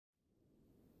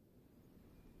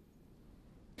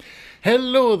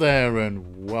Hello there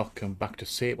and welcome back to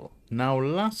Sable. Now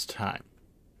last time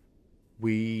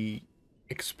we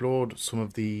explored some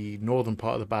of the northern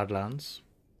part of the Badlands,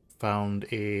 found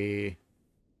a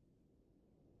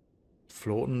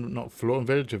not floating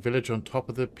village, a village on top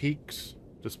of the peaks,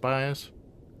 the spires.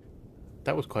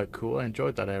 That was quite cool, I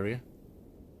enjoyed that area.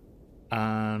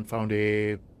 And found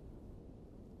the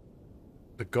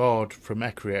guard from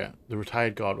Ekria, the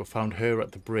retired guard, we found her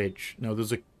at the bridge. Now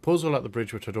there's a puzzle at the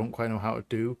bridge which I don't quite know how to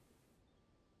do.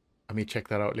 I may check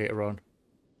that out later on.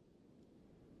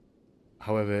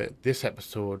 However, this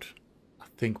episode, I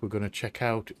think we're going to check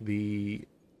out the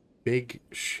big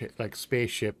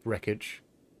spaceship wreckage.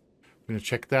 We're going to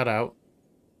check that out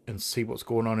and see what's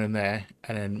going on in there,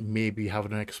 and then maybe have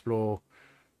an explore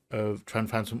of trying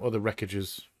to find some other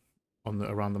wreckages on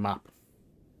around the map.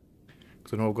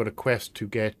 Because I know I've got a quest to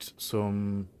get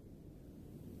some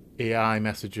AI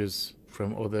messages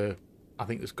from other. I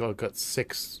think this guy got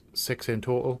six in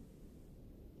total.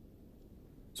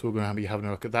 So we're going to be having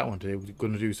a look at that one today. We're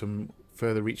going to do some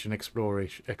further reaching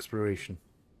exploration.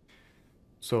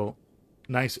 So,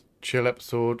 nice chill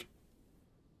episode.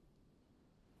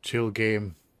 Chill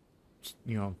game.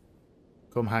 You know,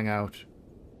 come hang out.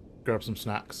 Grab some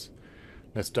snacks.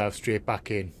 Let's dive straight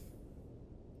back in.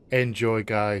 Enjoy,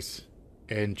 guys.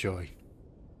 Enjoy.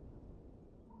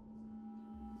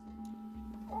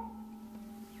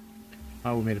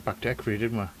 Oh, we made it back to Ekri,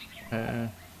 didn't we?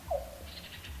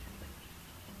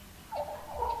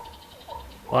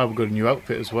 Oh, we've got a new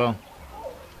outfit as well.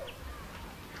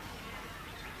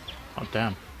 Oh,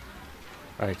 damn.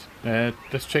 Right,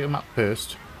 let's check the map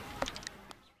first.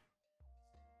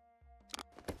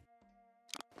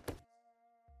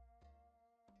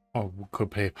 Oh, we could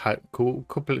play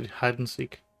hide and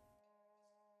seek.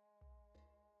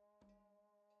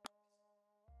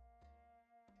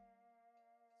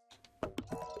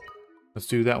 Let's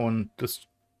do that one. Let's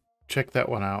check that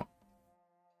one out.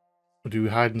 We'll do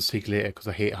hide and seek later because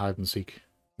I hate hide and seek,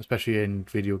 especially in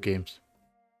video games.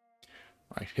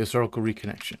 Right, historical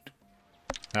reconnection.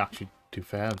 Actually, too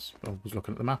fast. I was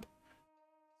looking at the map.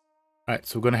 Right,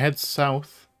 so we're going to head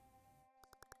south.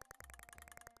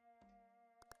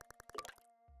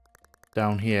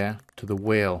 Down here to the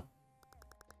whale.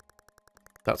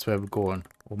 That's where we're going.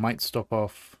 We might stop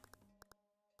off.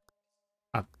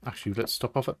 Actually, let's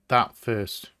stop off at that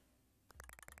first.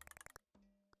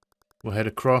 We'll head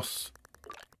across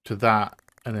to that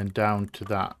and then down to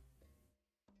that.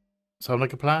 Sound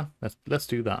like a plan? Let's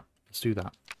do that. Let's do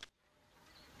that.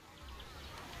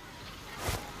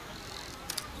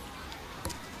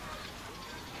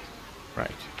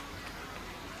 Right.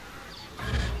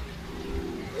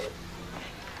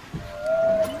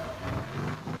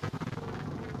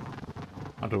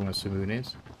 I don't know where Simoon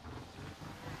is.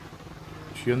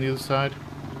 Is she on the other side?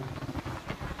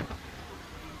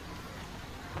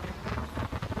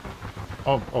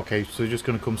 Oh, okay, so you're just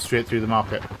going to come straight through the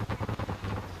market.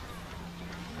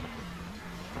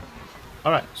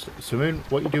 Alright, Simoon,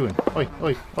 what are you doing? Oi,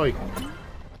 oi, oi.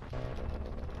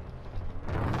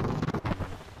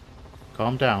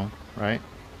 Calm down, right?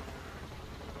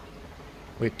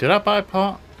 Wait, did I buy a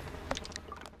part?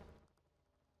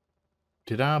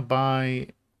 Did I buy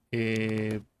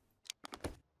a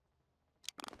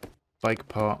bike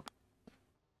part?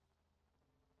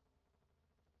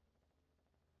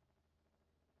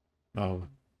 Oh,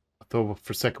 I thought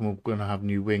for a second we we're going to have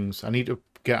new wings. I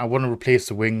want to replace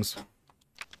the wings.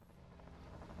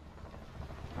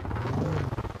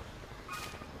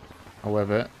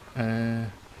 However,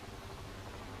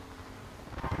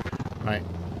 right.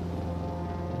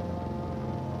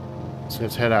 So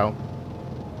let's head out.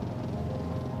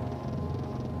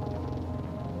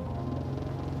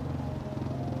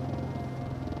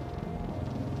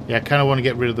 Yeah, I kind of want to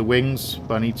get rid of the wings,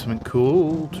 but I need something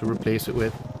cool to replace it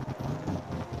with.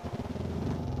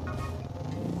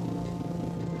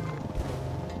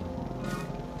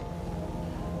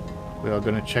 We are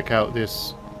going to check out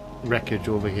this wreckage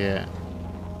over here.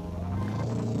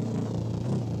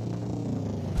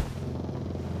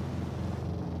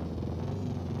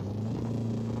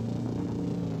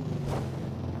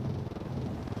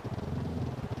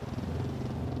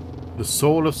 The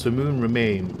soul of Simoon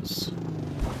remains.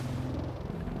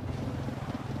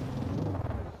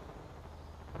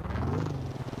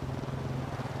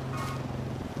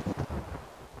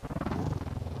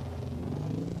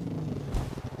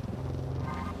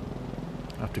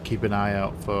 I have to keep an eye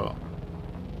out for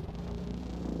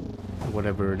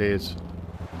whatever it is.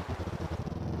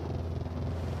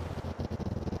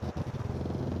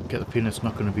 Get the feeling it's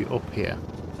not going to be up here.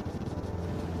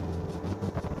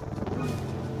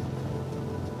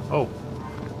 Oh.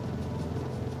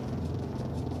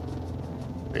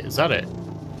 it. Is that it?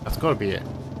 That's got to be it.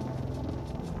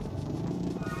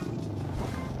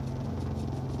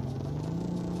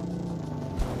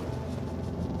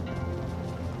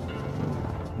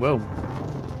 Well,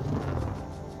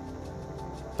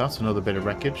 that's another bit of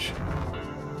wreckage.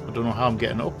 I don't know how I'm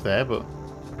getting up there, but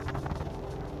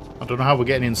I don't know how we're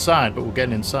getting inside, but we're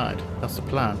getting inside. That's the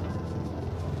plan.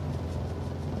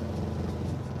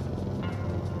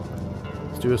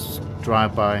 Let's do a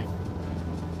drive-by.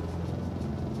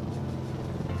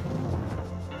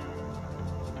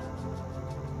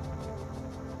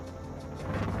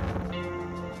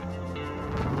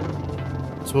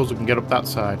 Suppose we can get up that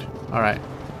side. All right.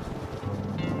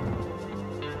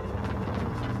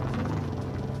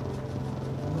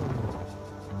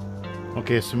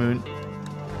 Okay, Simoon.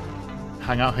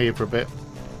 Hang out here for a bit.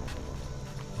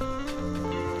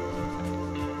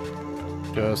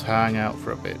 Just hang out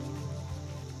for a bit.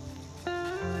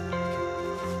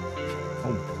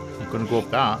 Oh, I'm gonna go up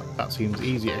that. That seems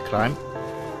easy to climb.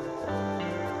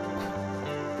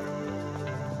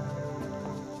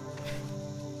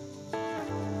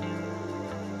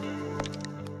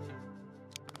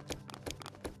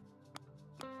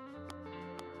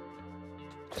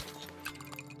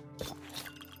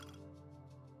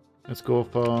 Let's go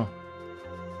for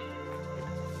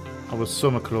our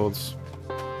summer clothes.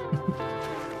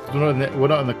 We're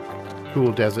not in the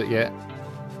cool desert yet.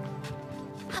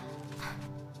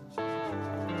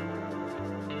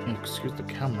 Excuse the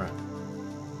camera.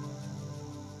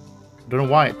 I don't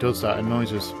know why it does that. It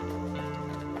annoys us.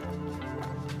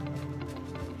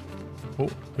 Oh,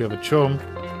 we have a chum.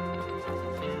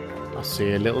 I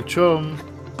see a little chum.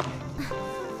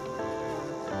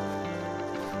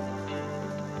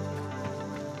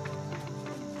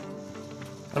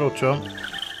 Hello, chum.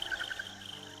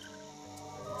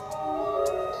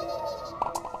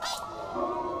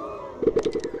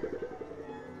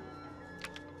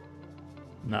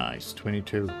 Nice,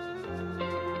 22.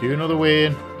 Do another way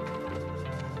in.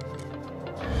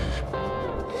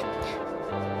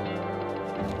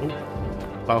 Oh,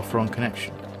 Battlefront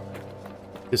connection.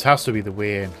 This has to be the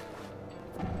way in.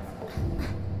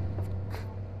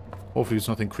 Hopefully there's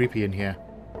nothing creepy in here.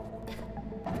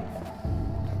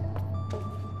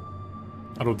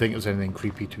 I don't think there's anything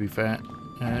creepy, to be fair.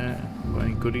 Got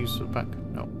any goodies at the back?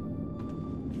 No.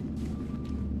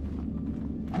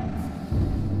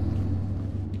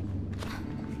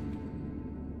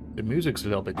 The music's a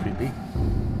little bit creepy.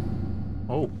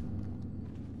 Oh.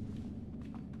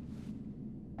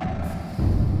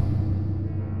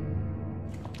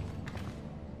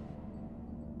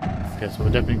 Okay, so we're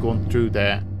definitely going through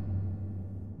there.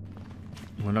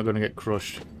 We're not going to get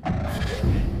crushed.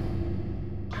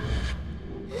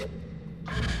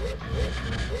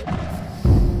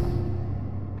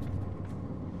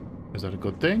 Is that a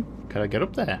good thing? Can I get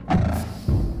up there?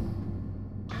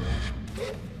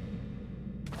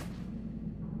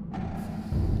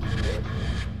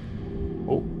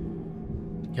 Oh.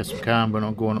 Yes, we can. We're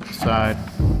not going up the side.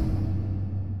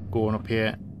 Going up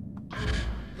here.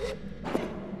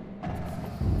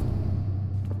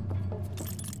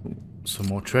 Some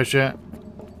more treasure.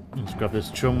 Let's grab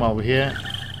this chum while we're here.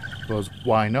 Because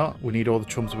why not? We need all the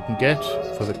chums we can get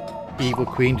for the evil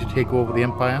queen to take over the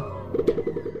empire.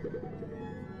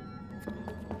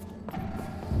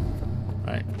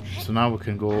 Right, so now we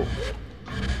can go...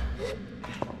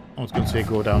 I was going to say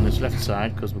go down this left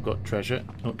side because we've got treasure.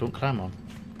 No, don't climb on.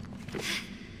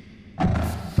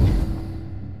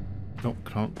 No,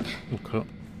 can't.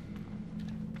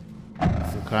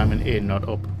 We're climbing in, not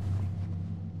up.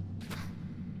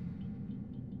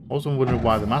 Also, I'm wondering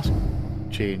why the mask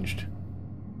changed.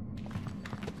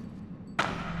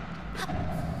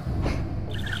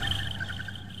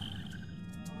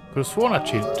 Could have sworn I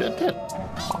changed it.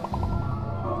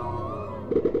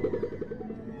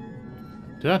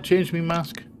 Did I change my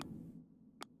mask?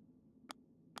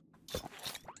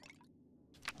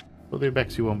 Put the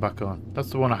Bexy one back on. That's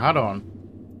the one I had on.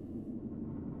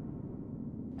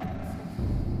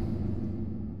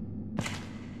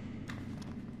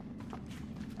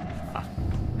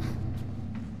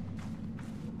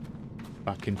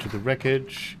 Back into the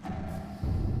wreckage.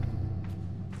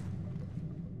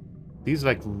 These are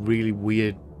like really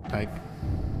weird, like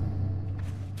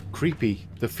creepy.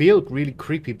 They feel really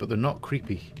creepy, but they're not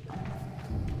creepy.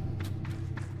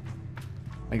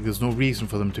 Like there's no reason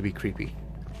for them to be creepy.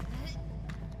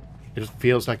 It just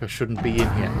feels like I shouldn't be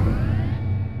in here.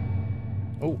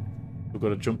 Oh, we've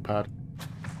got a jump pad.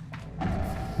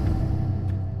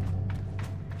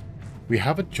 We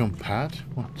have a jump pad?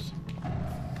 What?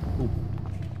 Ooh.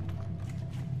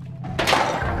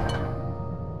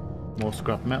 More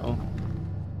scrap metal.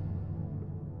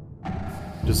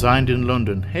 Designed in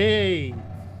London. Hey!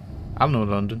 I know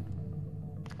London.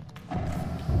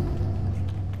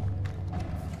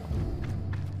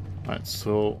 Right,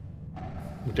 so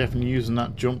we're definitely using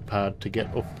that jump pad to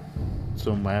get up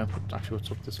somewhere. But actually, what's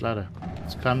up this ladder?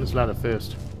 Let's climb this ladder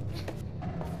first.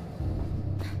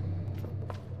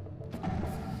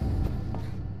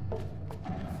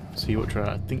 See what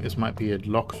try. I think this might be a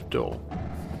locked door.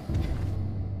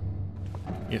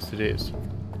 Yes, it is.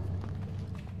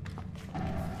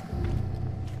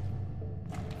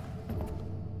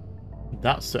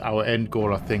 That's our end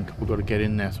goal, I think. We've got to get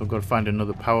in there, so we've got to find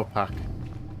another power pack.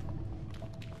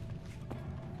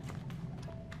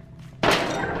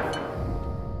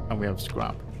 And we have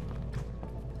scrap.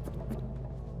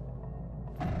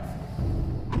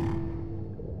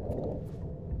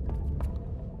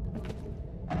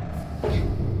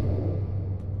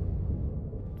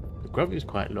 The gravity is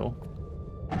quite low.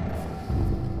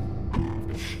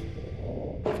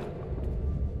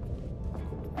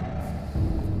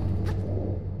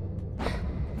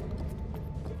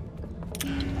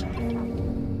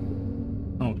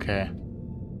 Okay.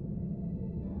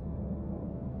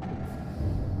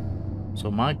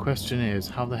 So my question is,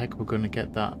 how the heck are we going to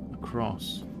get that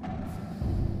across?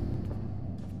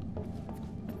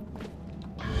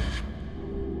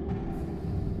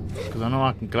 Because I know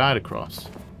I can glide across.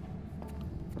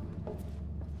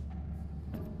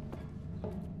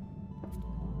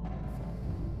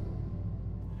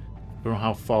 Don't know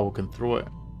how far we can throw it.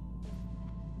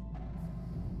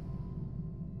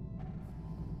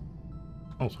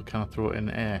 Also, can I throw it in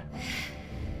the air?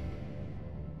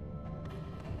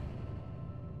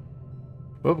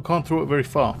 Well, we can't throw it very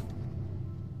far.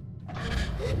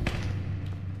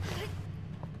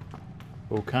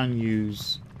 But we can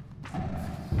use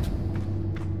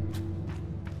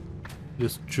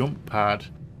this jump pad.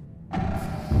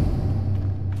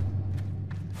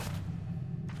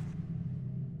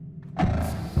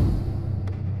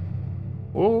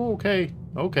 Oh, okay.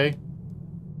 Okay.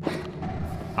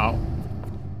 Ow.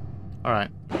 Alright.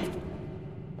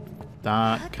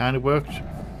 That kind of worked.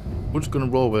 We're just going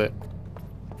to roll with it.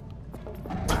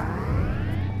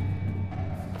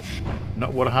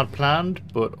 Not what I had planned,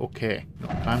 but okay.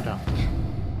 Not planned out.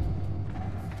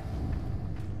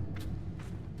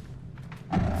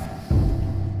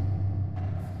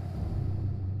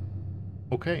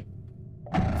 Okay.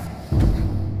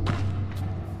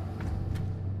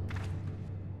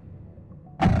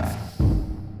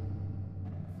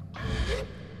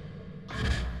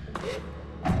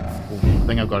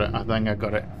 I think I got it. I think I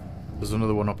got it. There's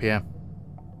another one up here.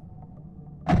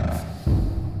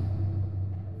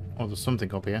 Oh, there's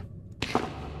something up here.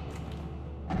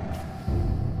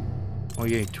 Oh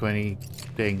yeah, 20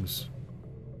 things.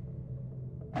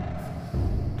 Is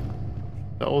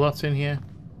that all that's in here?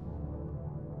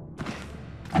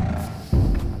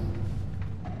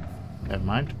 Never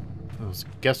mind. I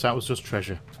guess that was just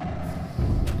treasure.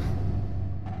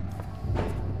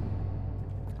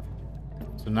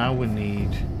 So now we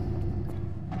need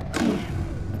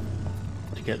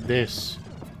to get this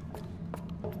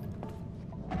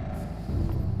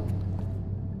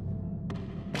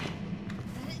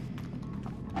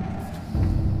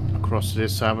across to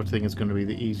this side. I think it's going to be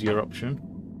the easier option.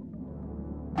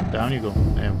 Down you go.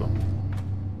 There we go.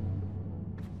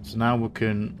 So now we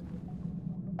can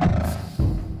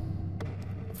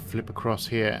flip across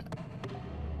here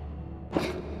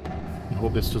and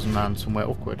hope this doesn't land somewhere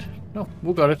awkward. No,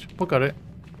 we got it. We got it.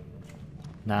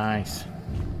 Nice.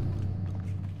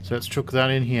 So let's chuck that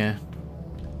in here.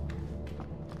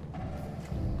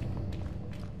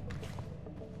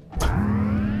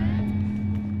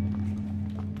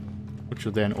 Which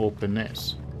will then open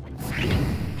this.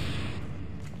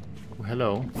 Oh,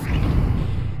 hello.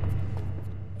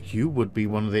 You would be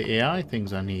one of the AI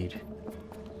things I need.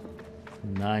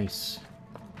 Nice.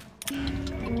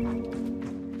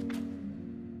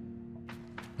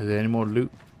 Is there any more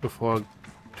loot before I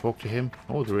talk to him?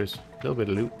 Oh, there is. A little bit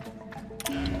of loot.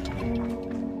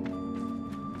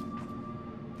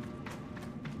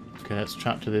 Okay, let's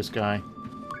chat to this guy.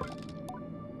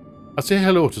 I say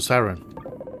hello to Saren.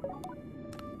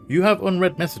 You have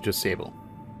unread messages, Sable.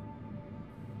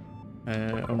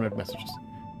 Unread messages.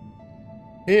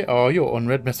 Here are your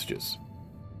unread messages.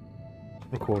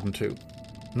 Recording 2.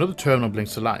 Another terminal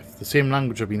blinks to life. The same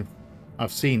language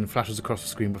I've seen flashes across the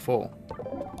screen before.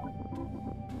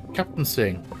 Captain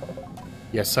Singh.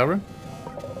 Yes, Saren?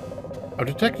 I've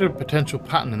detected a potential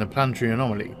pattern in the planetary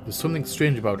anomaly. There's something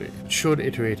strange about it. It should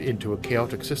iterate into a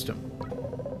chaotic system.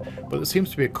 But there seems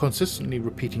to be a consistently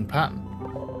repeating pattern.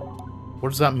 What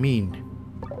does that mean?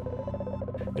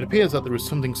 It appears that there is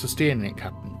something sustaining it,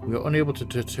 Captain. We are unable to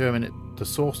determine the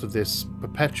source of this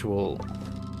perpetual.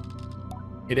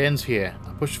 It ends here.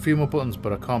 I pushed a few more buttons,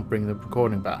 but I can't bring the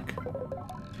recording back.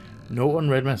 No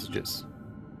unread messages.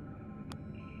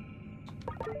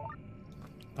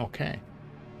 Okay.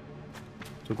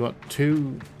 So we've got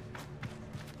two.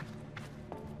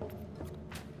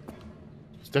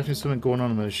 There's definitely something going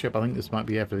on with the ship. I think this might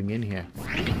be everything in here.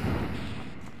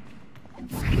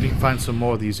 We need to find some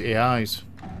more of these AIs.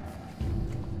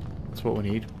 That's what we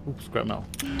need. Ooh, scrap metal.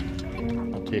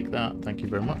 I'll take that. Thank you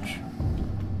very much.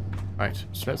 Right,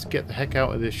 so let's get the heck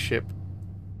out of this ship.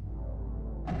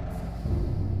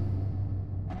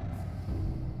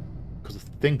 Because I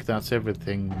think that's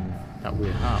everything that we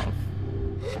have.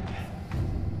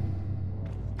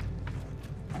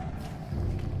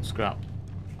 Scrap.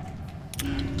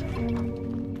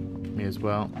 Me as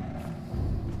well.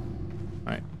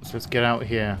 Right, so let's get out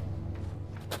here.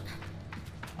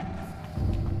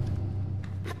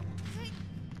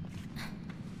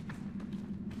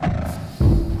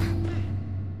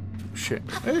 Shit.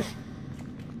 Hey.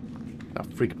 That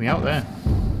freaked me out there.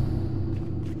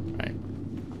 Right.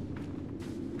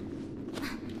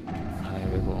 There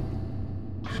we go.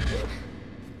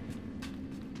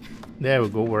 There we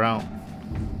go, we're out.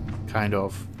 Kind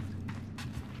of.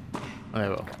 There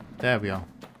we go. There we are.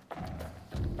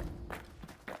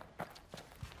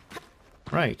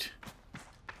 Right.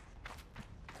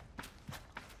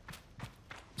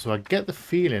 So I get the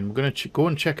feeling, we're going to go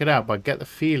and check it out, but I get the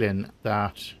feeling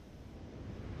that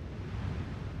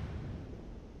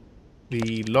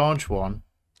the large one,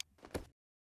 I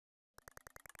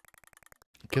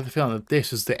get the feeling that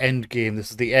this is the end game.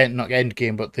 This is the end, not end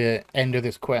game, but the end of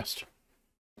this quest.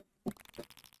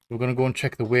 We're going to go and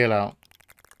check the whale out.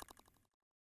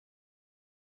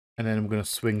 And then we're going to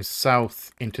swing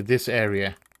south into this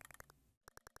area.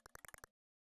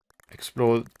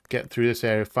 Explore, get through this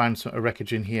area, find a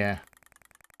wreckage in here.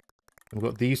 We've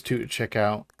got these two to check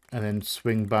out, and then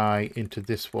swing by into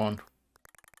this one.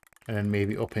 And then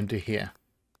maybe up into here.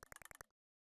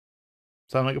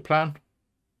 Sound like a plan?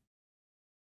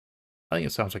 I think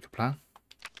it sounds like a plan.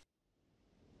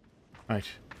 Right.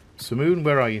 Simoon,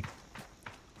 where are you?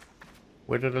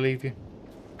 Where did I leave you?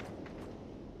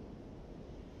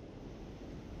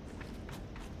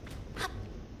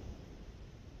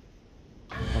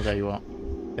 Oh, there you are.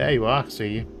 There you are. I see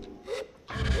you.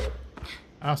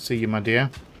 I see you, my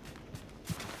dear.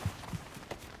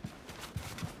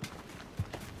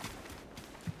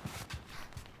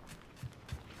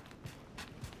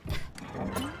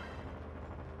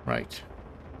 Right.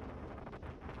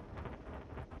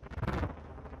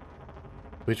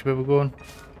 Which way we're going?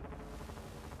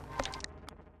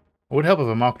 It would help if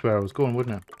I marked where I was going,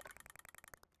 wouldn't it?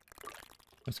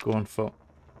 Let's go on foot.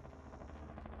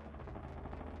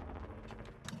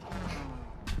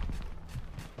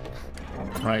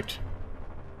 Right.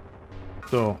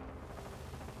 So,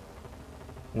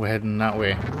 we're heading that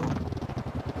way.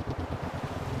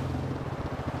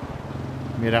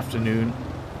 Mid-afternoon.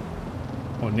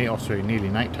 Oh, sorry, nearly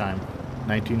night time.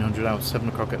 1900 hours, 7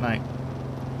 o'clock at night.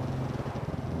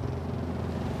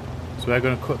 So we're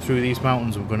going to cut through these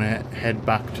mountains. We're going to head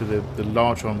back to the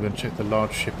large one. We're going to check the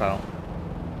large ship out.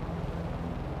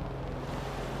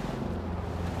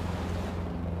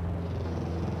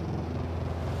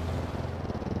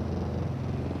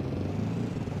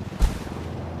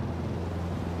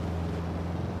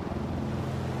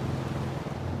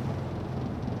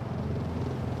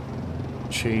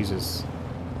 Jesus.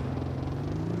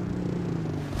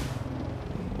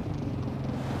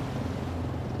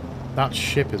 That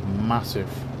ship is massive.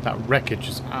 That wreckage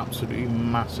is absolutely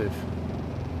massive.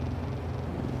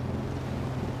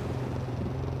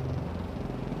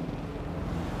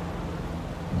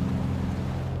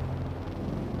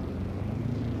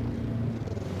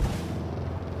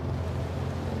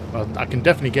 Well, I can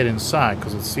definitely get inside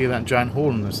because I see that giant hole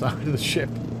in the side of the ship.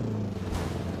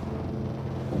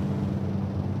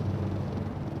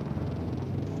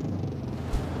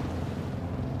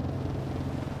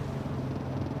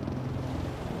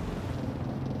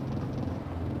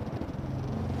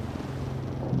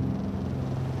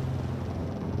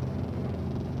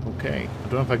 Okay, I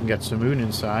don't know if I can get Simoon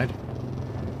inside.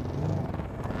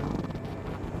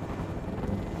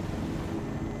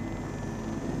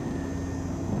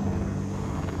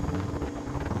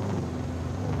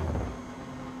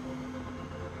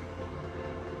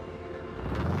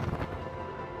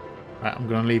 Right, I'm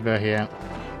going to leave her here.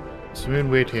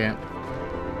 Simoon, wait here.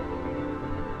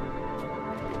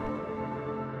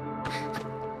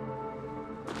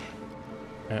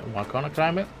 Why can't I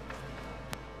climb it?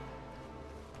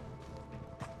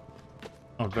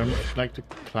 I'd very much like to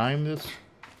climb this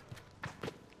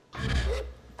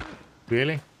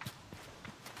Really?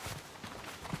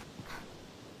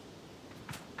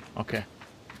 Okay.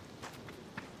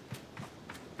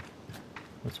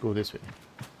 Let's go this way.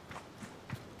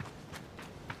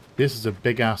 This is a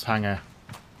big ass hangar.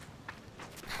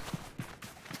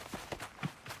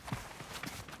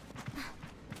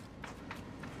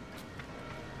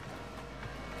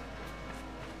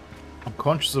 I'm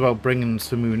conscious about bringing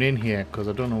Simoon in here because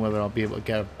I don't know whether I'll be able to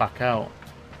get it back out.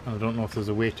 And I don't know if there's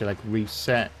a way to like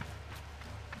reset.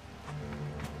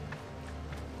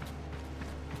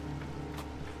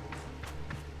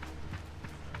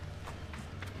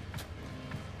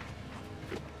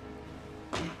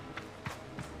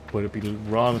 But it'd be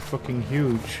rather fucking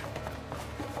huge.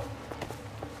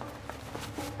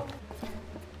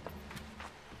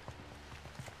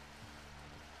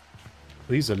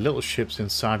 These are little ships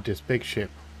inside this big ship.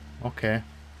 Okay.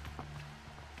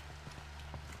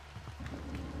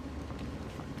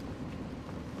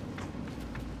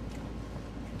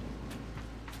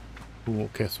 Ooh,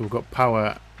 okay, so we've got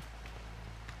power.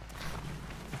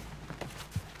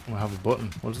 We'll have a button.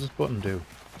 What does this button do?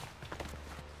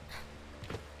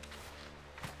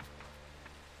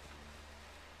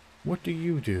 What do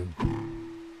you do?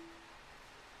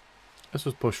 Let's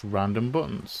just push random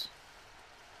buttons.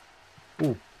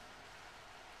 Ooh.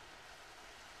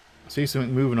 I see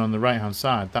something moving on the right hand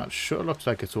side. That sure looks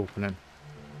like it's opening.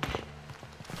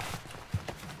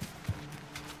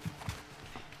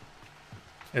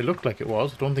 It looked like it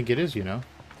was. I don't think it is, you know.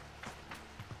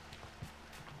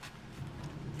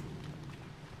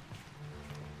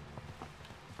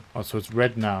 Oh, so it's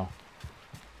red now.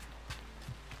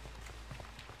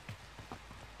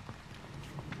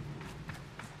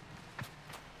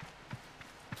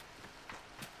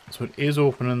 So it is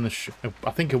opening the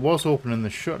I think it was opening the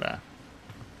shutter.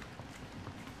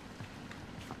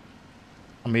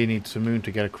 I may need Simoon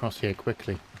to get across here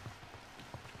quickly.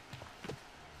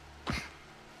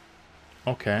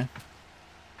 Okay.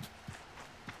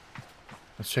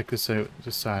 Let's check this out,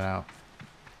 this side out.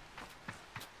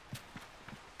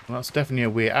 Well, that's definitely a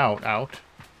way out.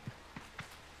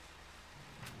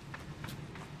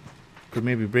 Could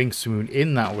maybe bring Simoon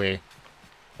in that way.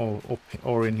 Or up,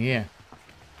 or in here.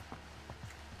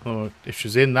 Or if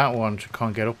she's in that one, she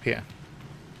can't get up here.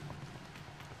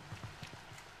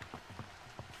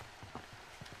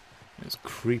 It's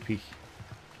creepy.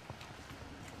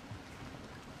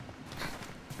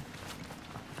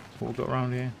 What we got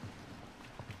around here?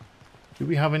 Do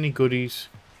we have any goodies?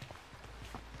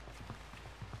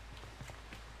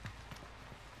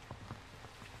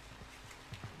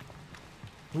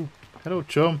 Ooh, hello,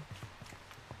 chum.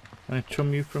 Can I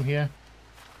chum you from here?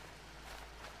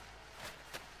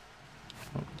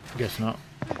 Oh, guess not.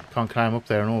 Can't climb up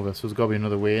there and over, so there's got to be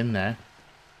another way in there.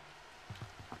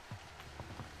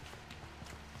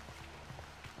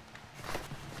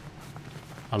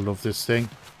 I love this thing.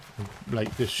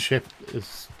 Like, this ship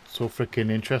is so freaking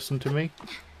interesting to me.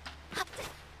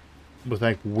 With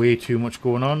like way too much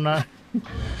going on now.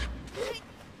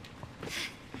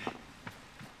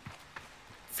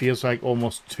 Feels like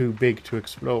almost too big to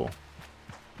explore.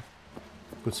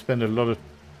 Could spend a lot of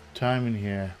time in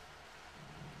here.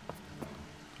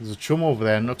 There's a chum over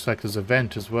there and looks like there's a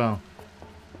vent as well.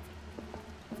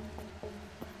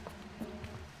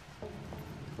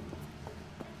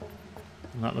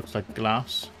 And that looks like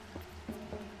glass.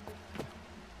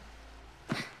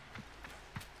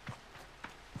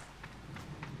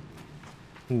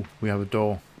 Ooh, we have a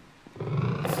door.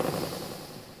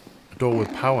 A door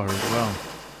with power as well.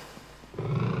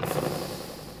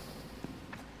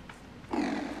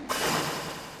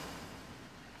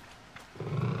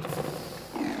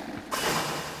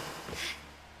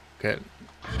 Okay.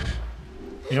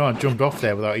 You know, I jumped off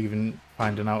there without even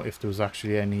finding out if there was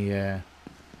actually any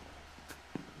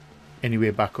way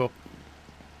back up.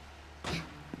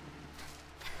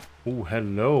 Ooh,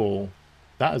 hello.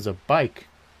 That is a bike.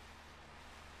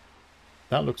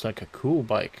 That looks like a cool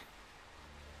bike.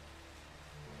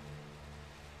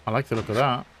 I like the look of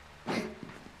that.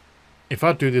 If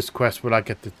I do this quest, will I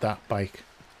get that bike?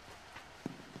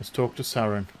 Let's talk to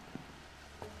Saren.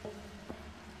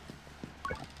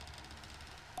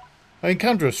 I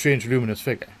encounter a strange luminous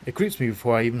figure. It greets me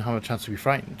before I even have a chance to be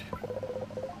frightened.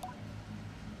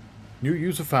 New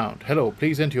user found. Hello,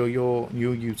 please enter your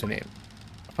new username.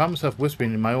 I found myself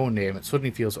whispering in my own name. It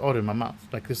suddenly feels odd in my mouth,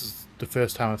 like this is the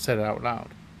first time I've said it out loud.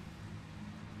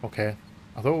 Okay.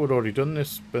 I thought we'd already done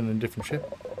this, but in a different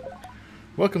ship.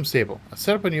 Welcome, Sable. I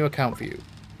set up a new account for you.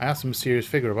 I asked a mysterious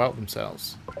figure about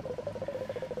themselves.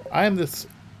 I am this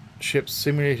ship's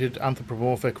simulated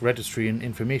anthropomorphic registry and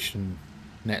information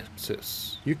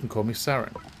nexus. You can call me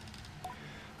Saren.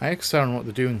 I examine what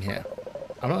they're doing here.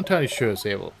 I'm not entirely sure,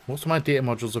 Sable. Most of my data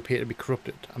modules appear to be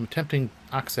corrupted. I'm attempting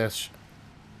access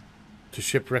to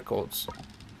ship records.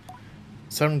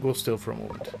 Siren goes still for a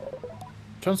moment.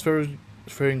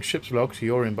 Transferring ship's log to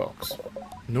your inbox.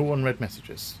 No unread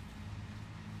messages.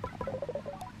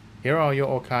 Here are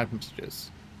your archived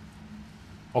messages.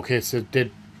 Okay, so it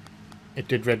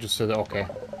did register that. Okay.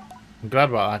 I'm glad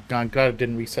about that. I'm glad it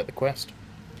didn't reset the quest.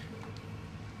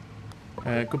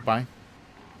 Goodbye.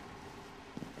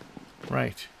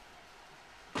 Right.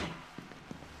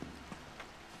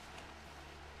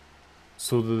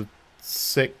 So the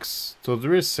 6. So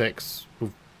there is 6.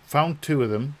 We've found 2 of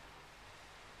them.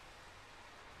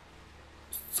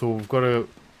 So we've got to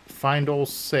find all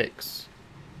 6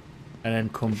 and then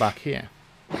come back here.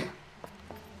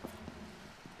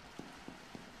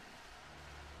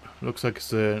 Looks like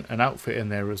it's an outfit in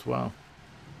there as well.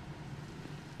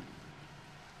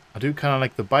 I do kind of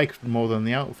like the bike more than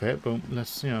the outfit, but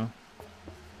let's,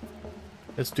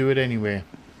 let's do it anyway.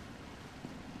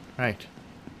 Right.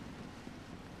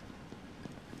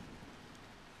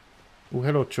 Oh,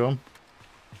 hello, chum.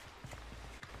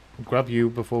 I'll grab you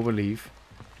before we leave.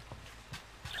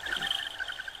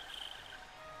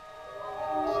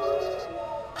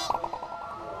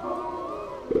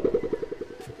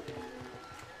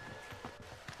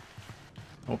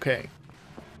 Okay.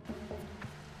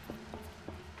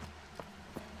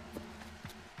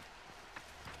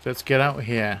 Let's get out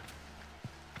here.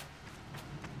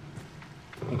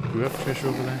 Oh, do we have treasure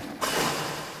over there?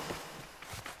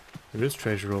 There is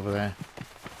treasure over there.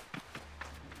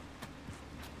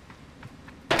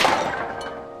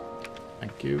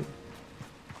 Thank you.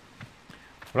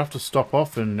 We'll have to stop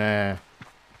off and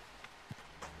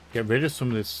get rid of some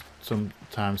of this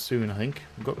sometime soon, I think.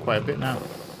 We've got quite a bit now.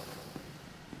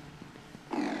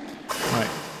 Right.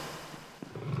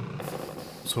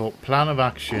 So, plan of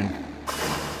action.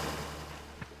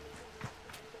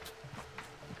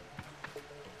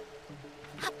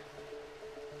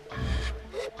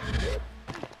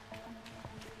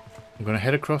 I'm going to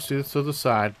head across to this other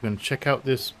side. I'm going to check out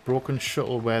this broken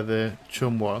shuttle where the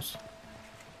chum was.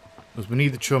 Because we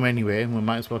need the chum anyway, and we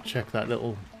might as well check that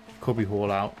little cubby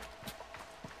hole out.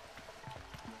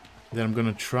 Then I'm going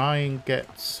to try and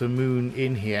get Simoon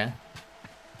in here.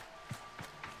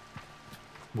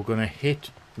 We're going to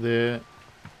hit the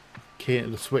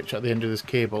switch at the end of this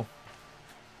cable.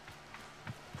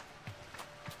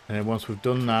 And then once we've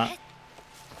done that,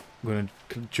 we're going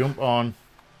to jump on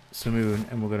Simoon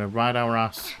and we're going to ride our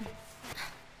ass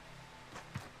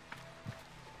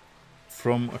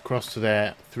from across to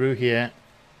there, through here,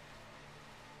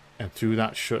 and through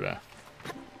that shutter.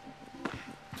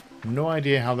 No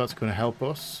idea how that's going to help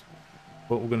us,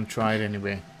 but we're going to try it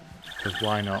anyway, because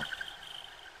why not?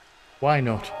 Why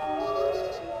not?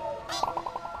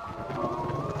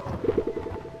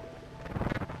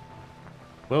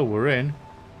 Well, we're in.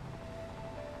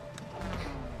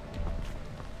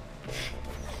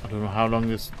 I don't know how long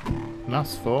this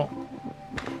lasts for.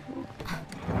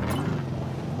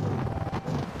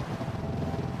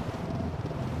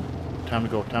 Time to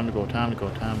go, time to go, time to go,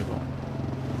 time to go.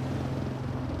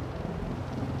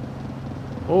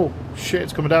 Oh, shit,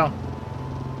 it's coming down.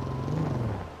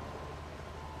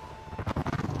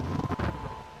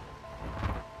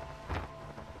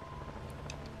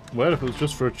 Well, if it was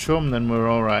just for a chum, then we're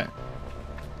alright.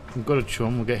 We've got a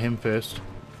chum, we'll get him first.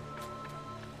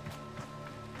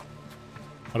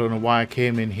 I don't know why I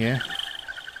came in here.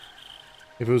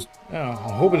 If it was... I'm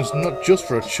hoping it's not just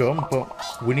for a chum, but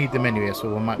we need them anyway,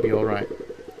 so we might be alright.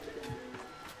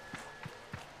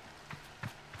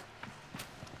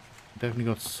 Definitely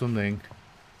got something.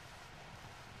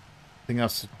 I think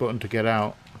that's the button to get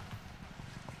out.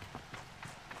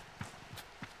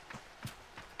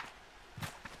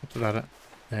 What's that?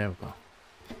 There we go.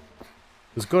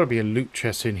 There's got to be a loot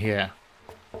chest in here.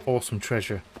 Awesome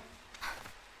treasure.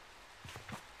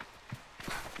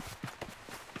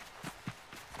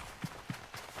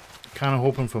 Kind of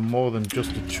hoping for more than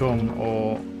just a chum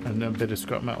or a bit of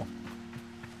scrap metal.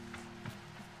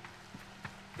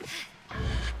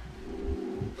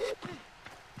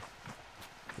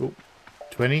 Oh,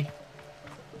 20.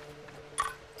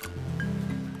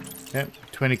 Yep,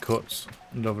 20 cuts.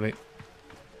 Lovely.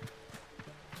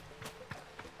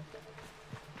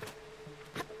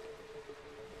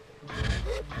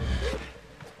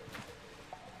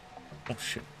 Oh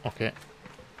shit, okay.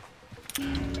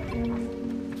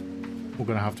 We're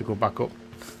going to have to go back up.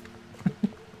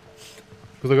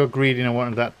 Because I got greedy and I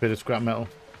wanted that bit of scrap metal.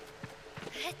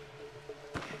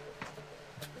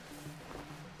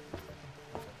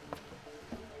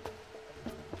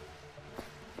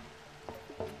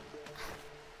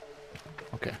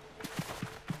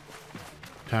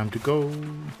 Time to go.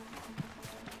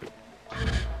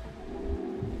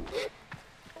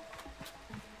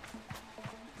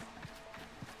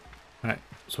 Right,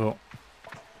 so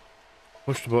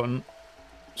push the button,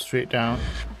 straight down,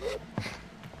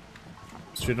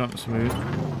 straight on to smooth.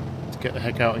 Let's get the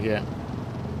heck out of here.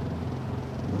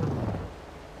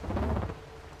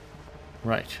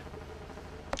 Right.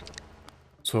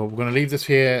 So we're going to leave this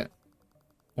here,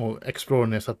 or exploring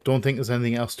this. I don't think there's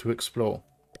anything else to explore.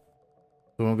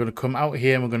 So we're going to come out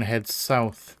here and we're going to head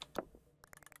south.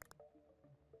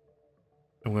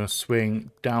 I'm going to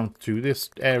swing down through this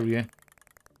area.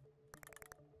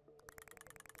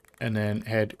 And then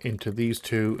head into these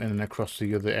two and then across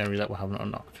the other area that we haven't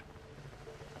unlocked.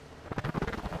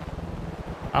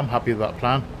 I'm happy with that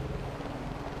plan.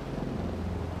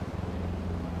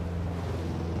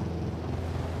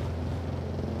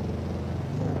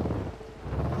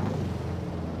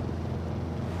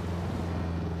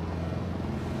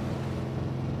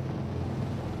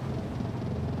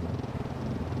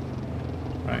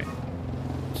 Right.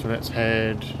 So let's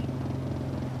head...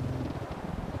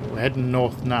 We're heading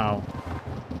north now.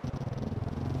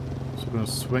 So we're going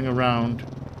to swing around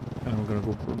and we're going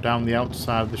to go down the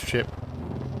outside of the ship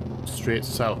straight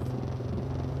south.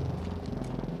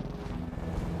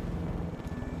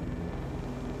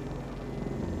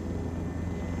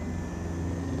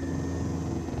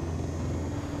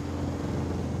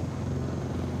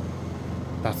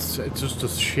 It's just the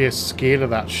sheer scale of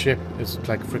that ship is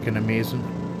like freaking amazing.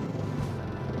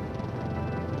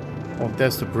 Oh,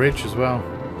 there's the bridge as well.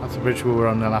 That's the bridge we were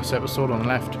on the last episode on the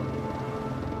left.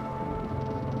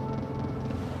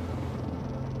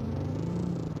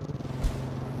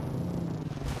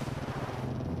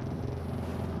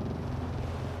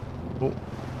 Oh.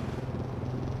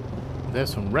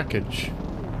 There's some wreckage.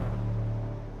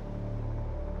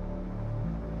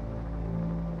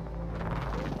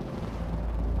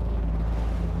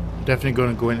 Definitely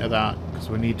going to go into that because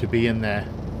we need to be in there.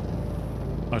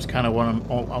 I just kind of want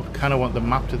to, I kind of want the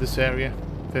map to this area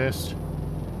first.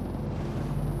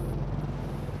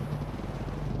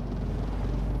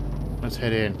 Let's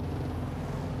head in.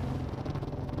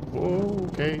 Oh,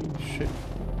 okay, shit.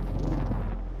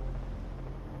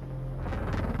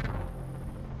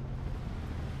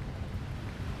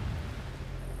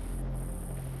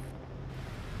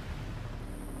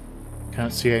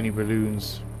 Can't see any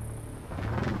balloons.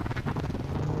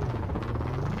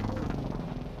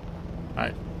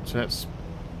 Right, so let's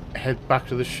head back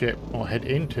to the ship, or head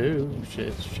into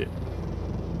shit.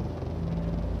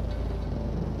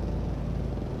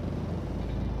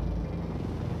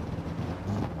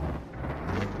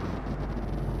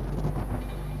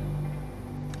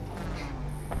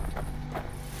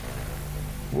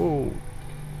 Whoa.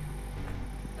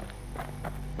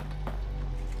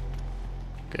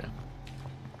 Okay.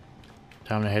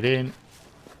 Time to head in.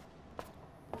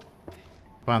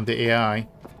 Find the AI.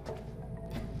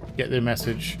 Get the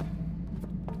message.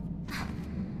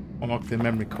 Unlock the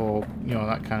memory core, you know,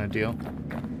 that kind of deal.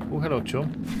 Oh, hello,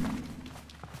 chum.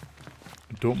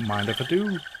 Don't mind if I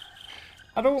do.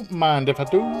 I don't mind if I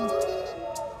do.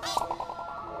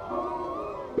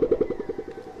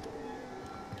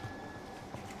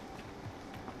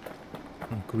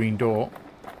 Green door.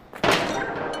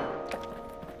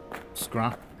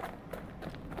 Scrap.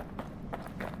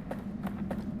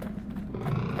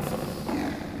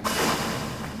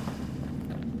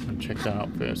 And check that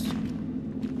out first.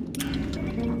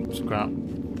 Scrap. I'm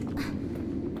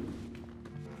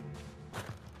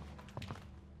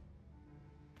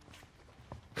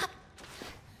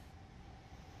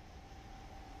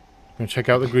gonna check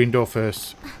out the green door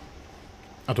first.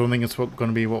 I don't think it's going to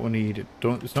be what we need.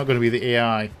 It's not going to be the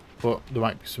AI, but there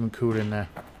might be something cool in there.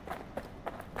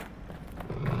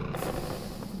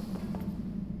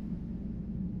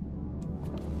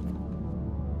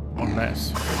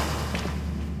 Unless.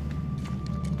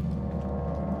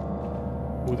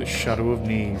 Oh, the Shadow of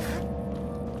Neve.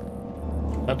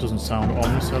 That doesn't sound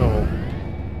ominous at all.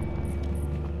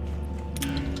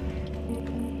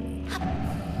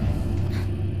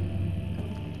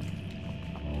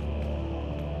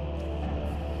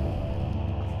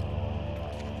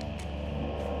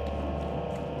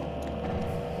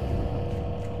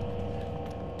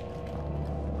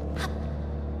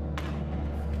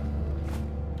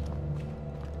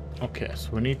 Okay, so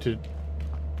we need to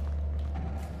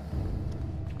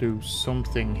do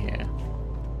something here.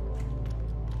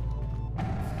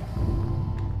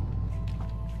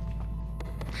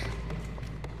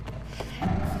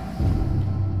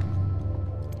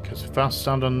 Because if I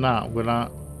stand on that, will I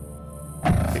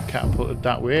get catapulted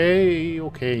that way?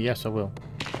 Okay, yes I will.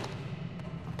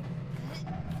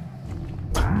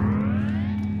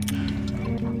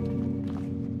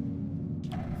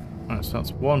 Right, so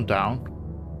that's one down.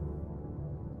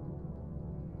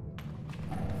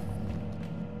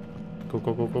 Go,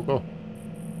 go, go, go, go.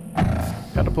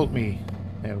 Catapult me.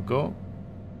 There we go.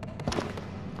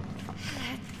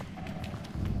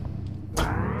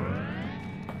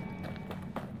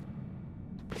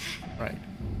 Right.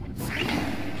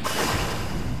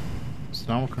 So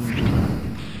now we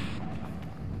can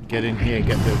get in here,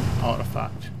 get the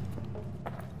artifact.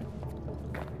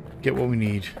 Get what we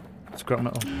need. Scrap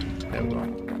metal. There we go.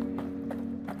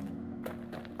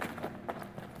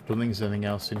 Don't think there's anything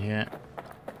else in here.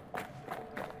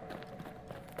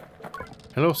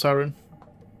 Hello, Siren.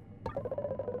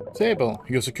 Sable,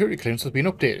 your security clearance has been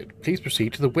updated. Please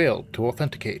proceed to the whale to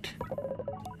authenticate.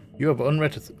 You have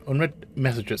unread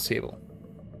messages, Sable.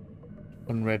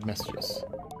 Unread messages.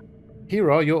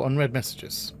 Here are your unread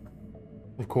messages.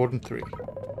 Recording 3.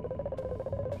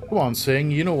 Come on,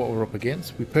 Sing, you know what we're up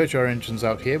against. We purge our engines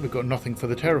out here, we've got nothing for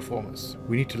the terraformers.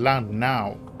 We need to land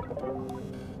now.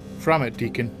 From it,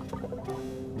 Deacon.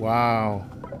 Wow.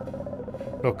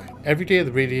 Look, every day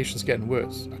the radiation's getting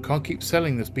worse. I can't keep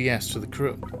selling this BS to the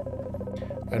crew.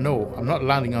 And no, I'm not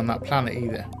landing on that planet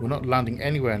either. We're not landing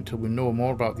anywhere until we know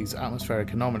more about these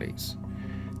atmospheric anomalies.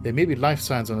 There may be life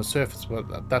signs on the surface,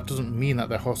 but that doesn't mean that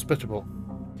they're hospitable.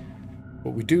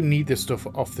 But we do need this stuff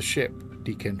off the ship,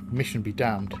 Deacon. Mission be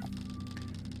damned.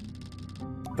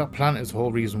 That planet is the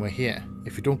whole reason we're here.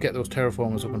 If we don't get those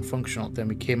terraformers up and functional, then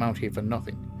we came out here for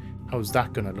nothing. How's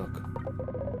that gonna look?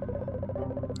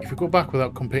 If we go back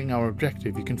without completing our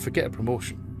objective, you can forget a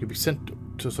promotion. You'll be sent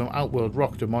to some outworld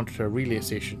rock to monitor a relay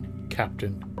station,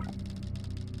 Captain.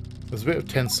 There's a bit of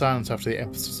tense silence after the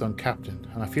emphasis on Captain,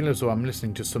 and I feel as though I'm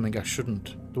listening to something I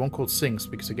shouldn't. The one called Sing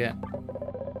speaks again.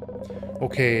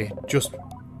 Okay, just...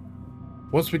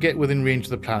 Once we get within range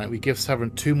of the planet, we give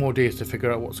Savern 2 more days to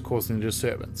figure out what's causing the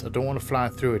disturbance. I don't want to fly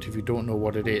through it if you don't know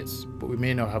what it is, but we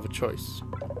may not have a choice.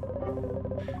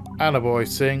 Attaboy,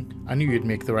 Sing. I knew you'd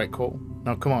make the right call.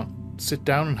 Now come on, sit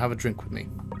down and have a drink with me.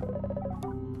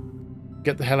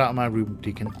 Get the hell out of my room,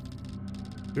 Deacon.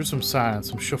 There's some silence,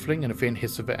 some shuffling, and a faint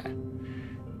hiss of air.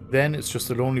 Then it's just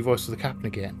the lonely voice of the captain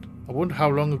again. I wonder how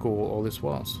long ago all this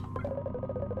was.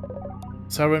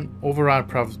 Siren, override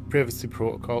privacy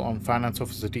protocol on Finance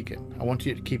Officer Deacon. I want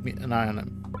you to keep an eye on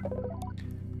him.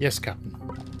 Yes, Captain.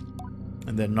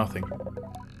 And then nothing.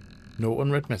 No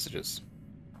unread messages.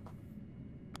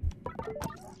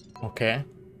 Okay.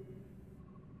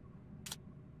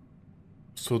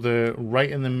 So they're right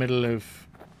in the middle of...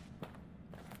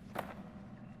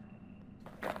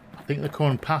 I think they're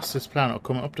coming past this planet or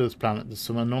coming up to this planet. There's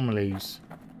some anomalies.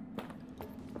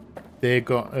 They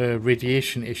got a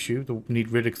radiation issue. They need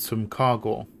rid of some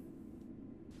cargo.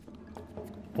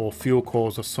 Or fuel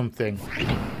cores or something.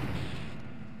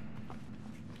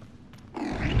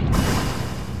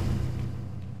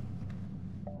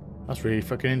 That's really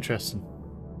fucking interesting.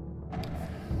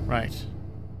 Right.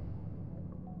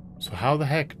 So how the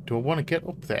heck do I want to get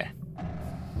up there?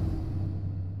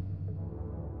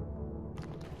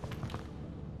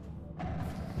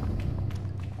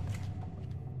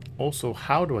 Also,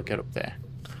 how do I get up there?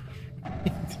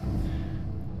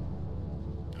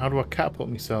 How do I catapult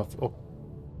myself up?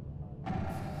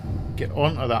 Get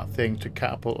onto that thing to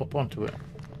catapult up onto it.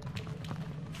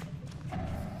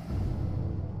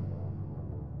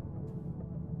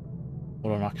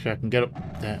 Hold on, actually I can get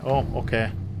up there. Oh,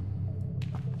 okay.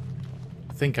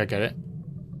 I think I get it.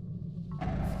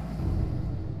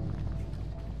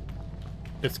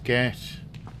 Let's get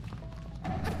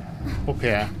up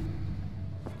here.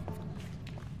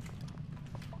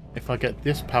 If I get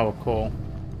this power core,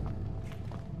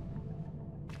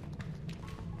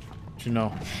 you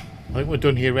know, I think we're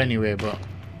done here anyway, but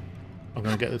I'm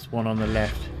going to get this one on the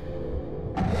left.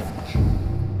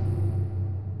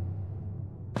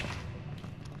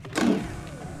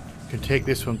 Can take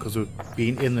this one because we've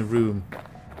been in the room.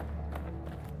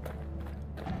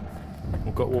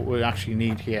 We've got what we actually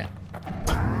need here.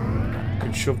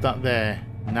 Can shove that there.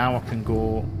 Now I can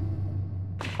go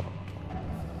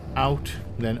out,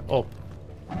 then up.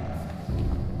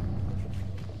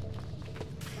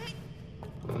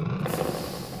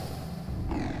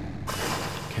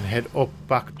 Can head up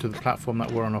back to the platform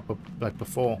that we're on up like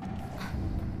before.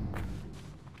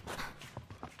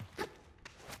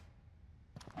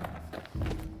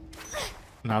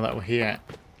 Now that we're here.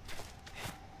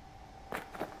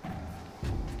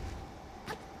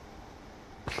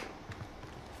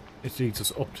 It leads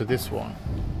us up to this one.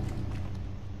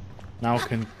 Now I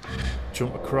can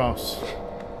jump across.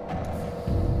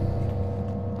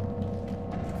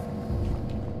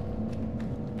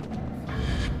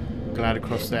 Glide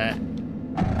across there.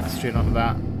 Straight onto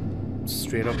that.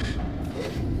 straight up.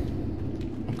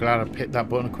 I'm glad I hit that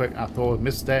button quick. I thought I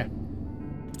missed there.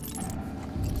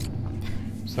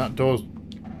 So that door's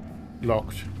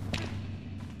locked.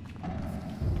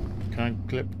 Can I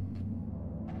clip?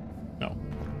 No.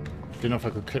 Didn't know if I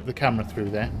could clip the camera through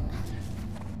there.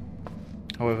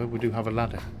 However, we do have a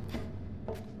ladder.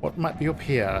 What might be up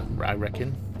here, I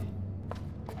reckon?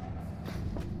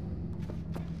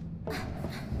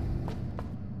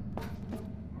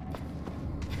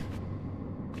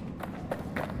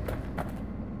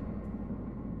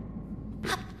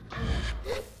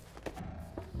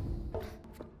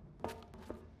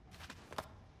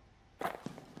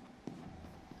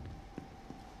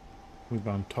 We'd be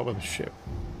on top of the ship.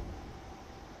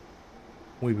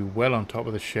 We'd be well on top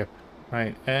of the ship.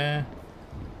 Right, I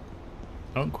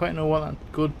don't quite know what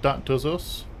good that does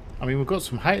us. I mean, we've got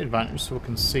some height advantage so we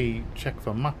can see, check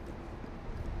for map.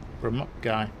 For a map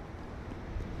guy.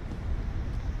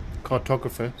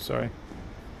 Cartographer, sorry.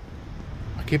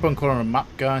 I keep on calling him a map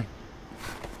guy.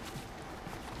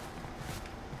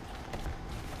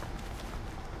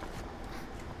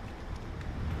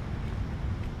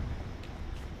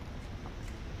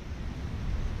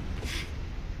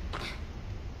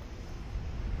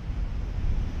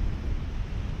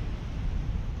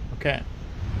 Okay.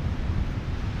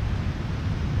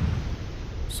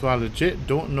 So I legit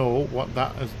don't know what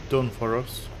that has done for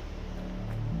us.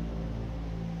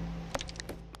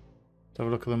 Let's have a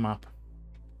look at the map.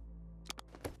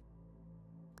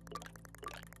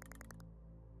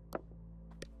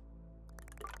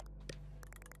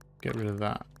 Get rid of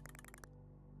that.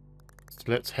 So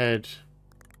let's head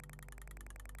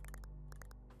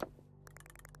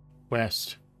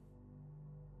west,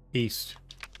 east.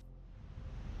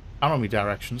 I don't know my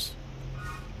directions.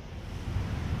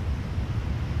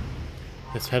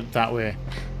 Let's head that way.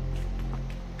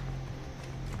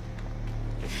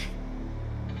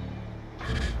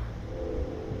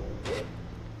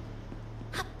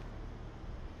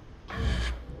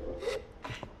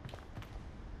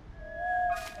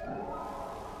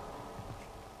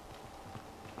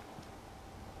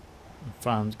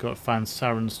 Got to find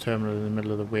Saren's terminal in the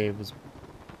middle of the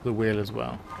whale as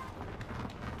well.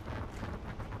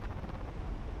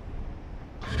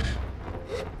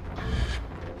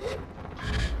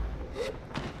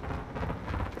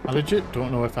 I legit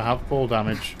don't know if I have fall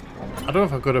damage. I don't know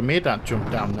if I could have made that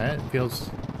jump down there. It feels...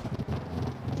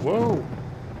 Whoa!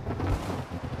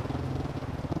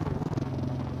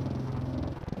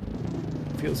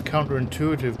 It feels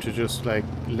counterintuitive to just, like,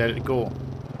 let it go.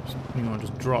 Just, you know,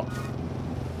 just drop.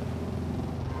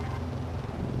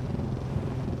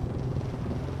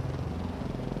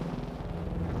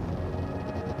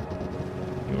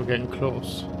 We're getting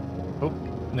close. Oh,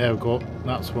 there we go.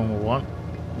 That's what we want.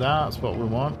 That's what we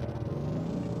want.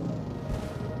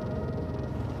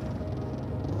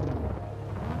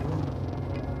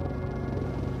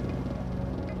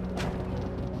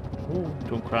 Oh,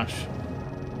 don't crash.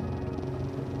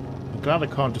 I'm glad I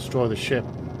can't destroy the ship.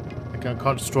 I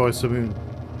can't destroy Simoon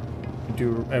and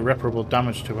do irreparable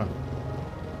damage to her.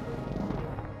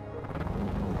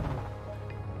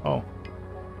 Oh.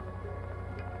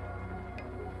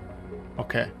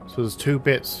 Okay, so there's two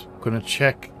bits. I'm gonna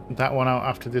check that one out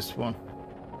after this one.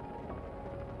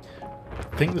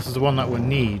 I think this is the one that we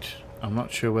need. I'm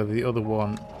not sure whether the other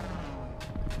one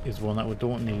is one that we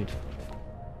don't need.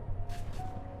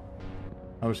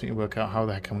 I just need to work out how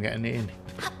the heck I'm getting it in.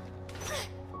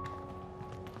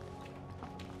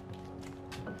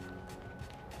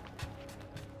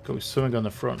 Got something on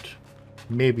the front.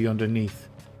 Maybe underneath.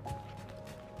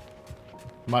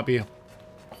 Might be a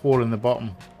hole in the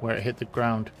bottom where it hit the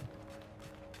ground.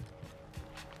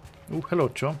 Oh, hello,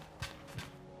 chum.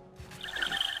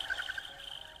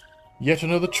 Yet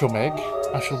another chum egg.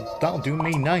 That'll do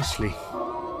me nicely.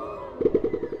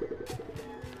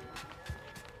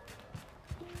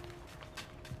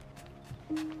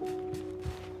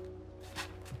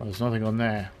 Well, there's nothing on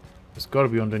there. It's got to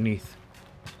be underneath.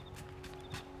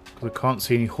 Because I can't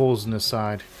see any holes in the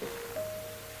side.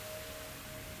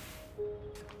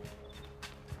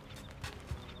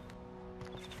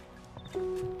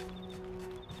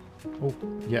 Oh,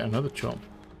 yet another chum.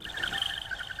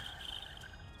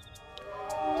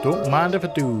 Don't mind if I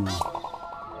do.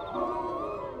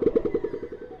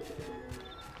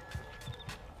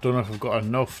 Don't know if I've got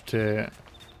enough to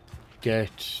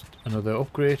get another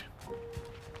upgrade.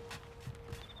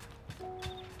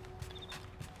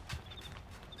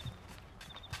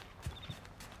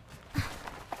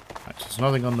 There's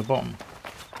nothing on the bottom.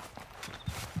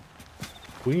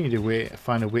 We need to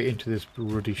find a way into this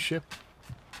ruddy ship.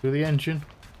 Through the engine.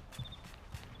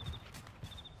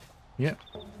 Yep,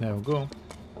 There we go.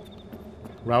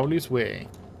 Rowley's Way.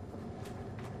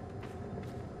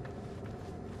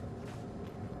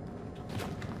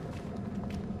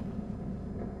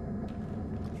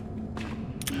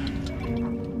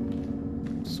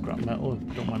 Scrap metal,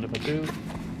 don't mind if I do.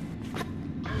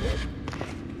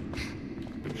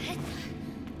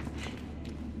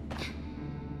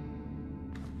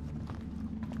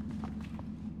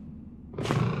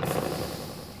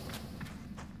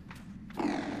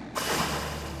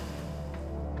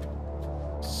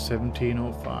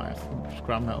 $17.05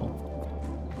 scrap metal.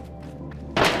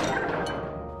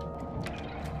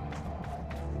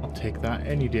 I'll take that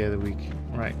any day of the week.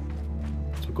 Right.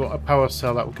 So we've got a power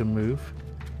cell that we can move.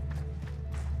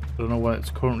 I don't know what it's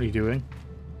currently doing.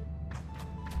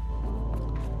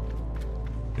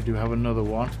 We do have another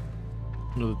one.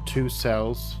 Another 2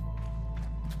 cells.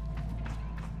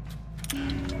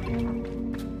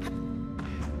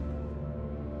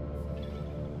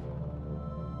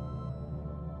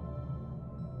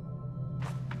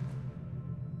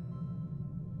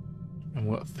 And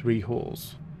we've got 3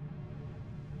 holes.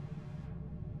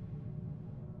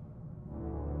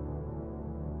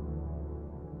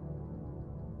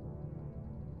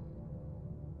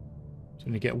 So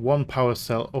when you get 1 power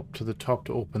cell up to the top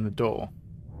to open the door,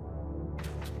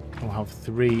 we'll have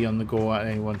 3 on the go at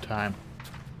any one time.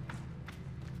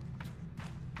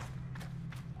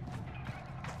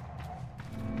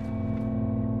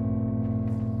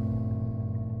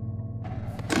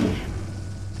 So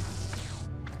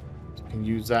you can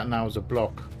use that now as a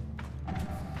block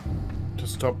to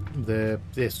stop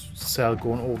this cell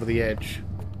going over the edge.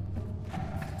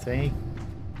 See?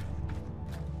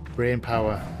 Brain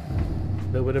power.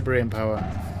 A little bit of brain power.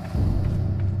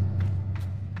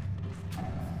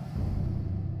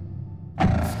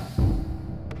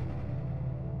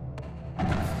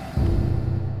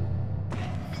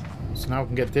 So now we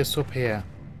can get this up here.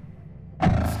 I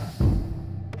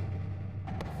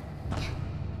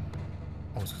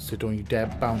was going to say, don't you dare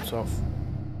bounce off.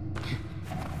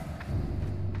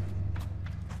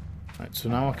 Right, so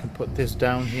now I can put this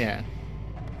down here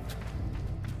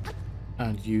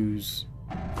and use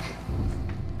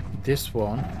this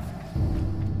one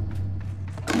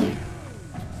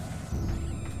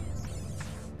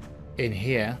in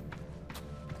here,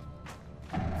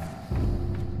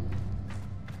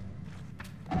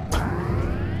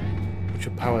 which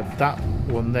will power that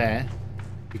one there,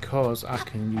 because I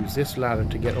can use this ladder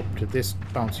to get up to this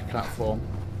bouncy platform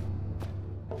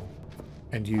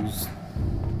and use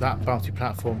that bouncy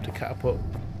platform to catapult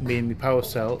me and my power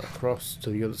cell across to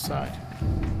the other side.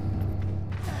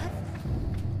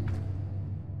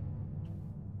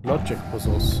 Logic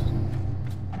puzzles.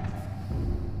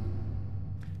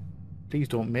 Please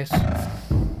don't miss.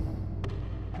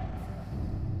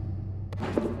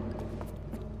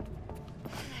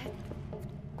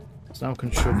 So now I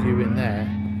can shove you in there.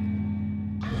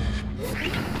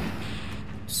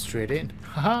 Straight in.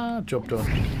 Haha, job done.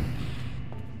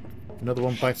 Another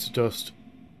one bites the dust.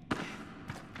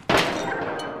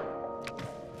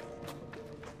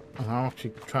 And I'm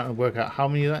actually trying to work out how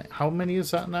many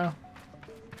is that now?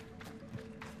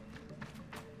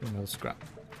 Another scrap.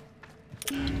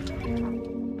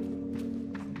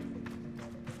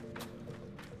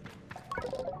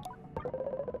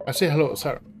 I say hello,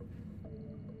 Sarah.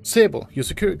 Sable, your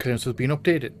security clearance has been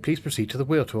updated. Please proceed to the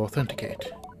wheel to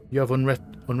authenticate. You have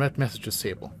unread messages,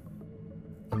 Sable.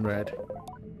 Unread.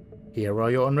 Here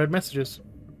are your unread messages.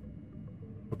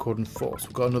 Recording false.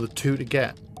 We've got another 2 to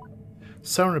get.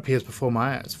 Siren appears before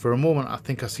my eyes. For a moment I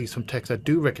think I see some text I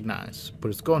do recognise, but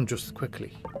it's gone just as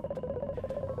quickly.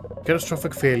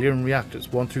 Catastrophic failure in reactors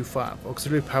 1 through 5.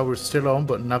 Auxiliary power is still on,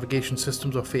 but navigation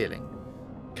systems are failing.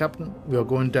 Captain, we are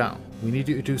going down. We need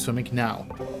you to do something now.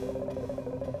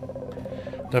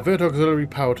 Divert auxiliary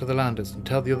power to the landers and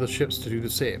tell the other ships to do the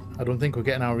same. I don't think we're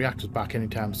getting our reactors back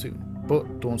anytime soon.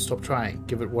 But don't stop trying.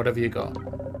 Give it whatever you got.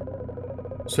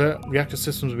 Sir, reactor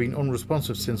systems have been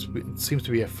unresponsive since it seems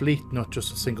to be a fleet, not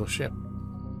just a single ship.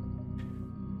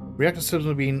 Reactor systems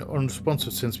have been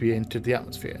unresponsive since we entered the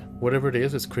atmosphere. Whatever it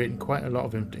is, it's creating quite a lot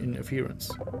of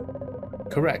interference.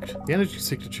 Correct. The energy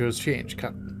signature has changed,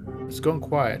 Captain. It's gone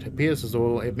quiet. It appears as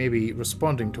though it may be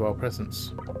responding to our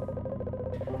presence.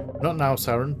 Not now,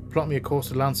 Siren. Plot me a course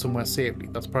to land somewhere safely.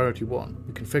 That's priority 1.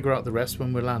 We can figure out the rest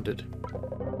when we're landed.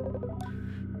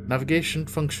 Navigation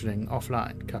functioning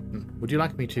offline, Captain. Would you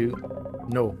like me to?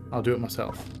 No, I'll do it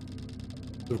myself.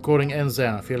 The recording ends there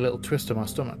and I feel a little twist in my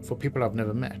stomach for people I've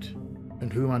never met,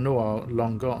 and whom I know are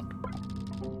long gone.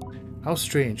 How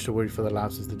strange to worry for the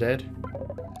lives of the dead.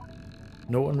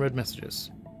 No unread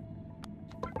messages.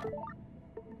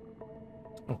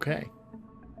 Okay.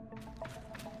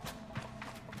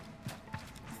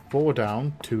 4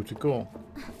 down, 2 to go.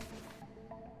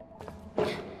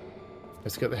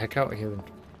 Let's get the heck out of here then.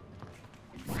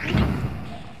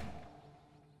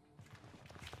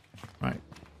 Right.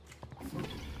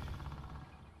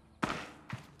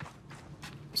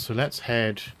 So let's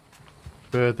head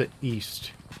further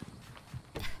east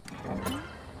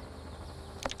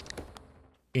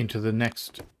into the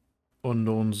next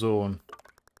unknown zone.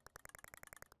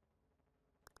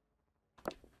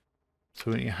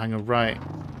 So we need to hang a right.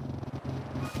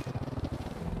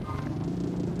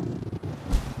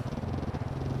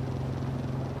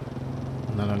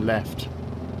 And then a left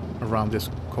around this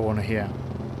corner here.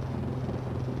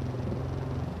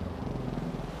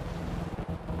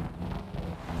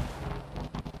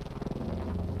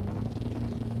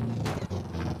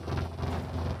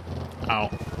 Ow.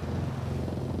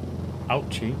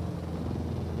 Ouchie.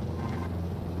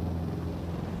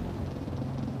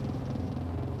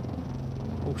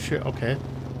 Oh shit, okay.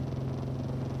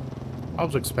 I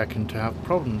was expecting to have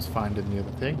problems finding the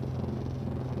other thing.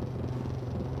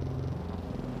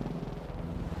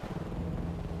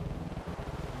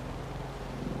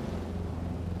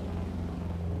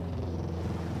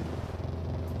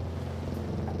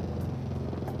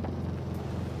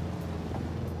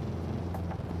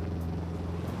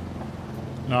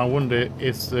 Now I wonder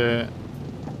if the...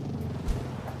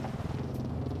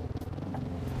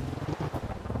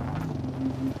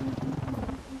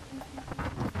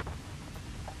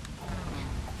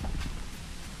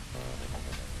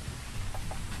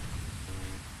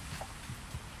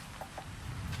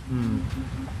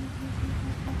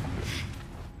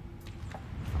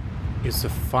 Is the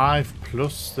 5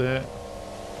 plus the...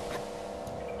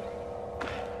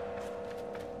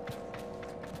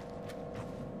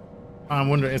 I'm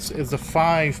wondering, is the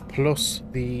 5 plus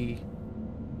the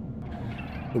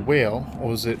whale,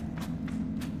 or is it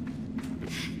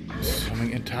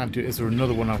something in time to... Is there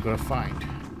another one I've got to find?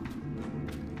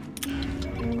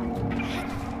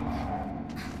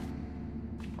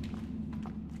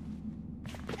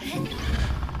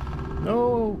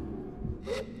 No!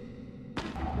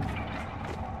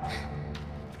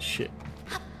 Shit.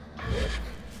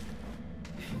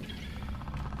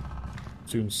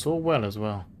 Doing so well as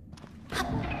well.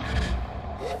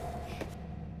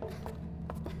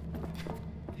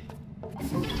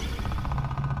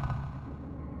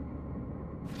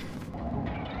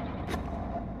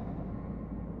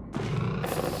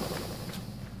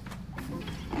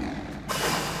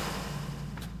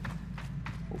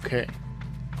 Okay,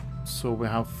 so we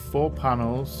have 4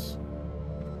 panels,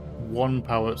 1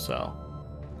 power cell.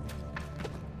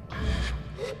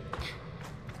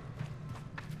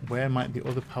 Where might the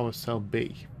other power cell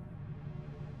be?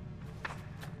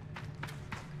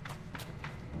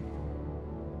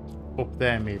 Up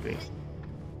there, maybe.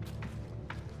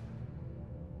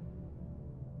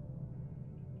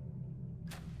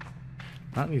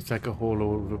 That needs like a whole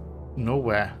load of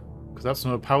nowhere, because that's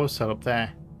another power cell up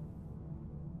there.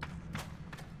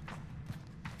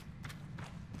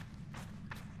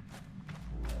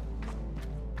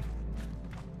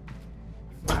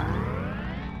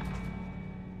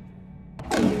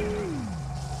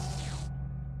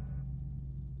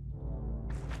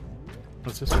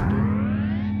 What's this one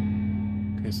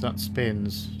do? Okay, so that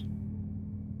spins.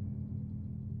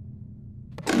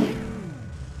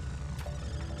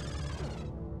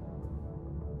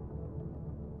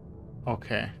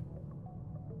 Okay.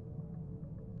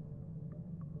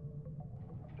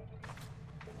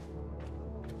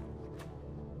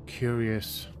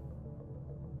 Curious.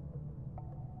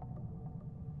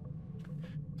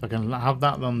 So I can have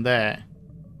that one there.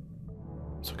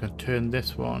 So I can turn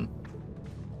this one.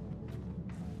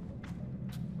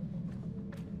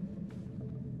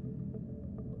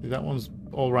 That one's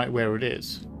all right where it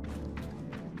is.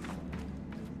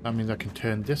 That means I can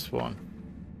turn this one.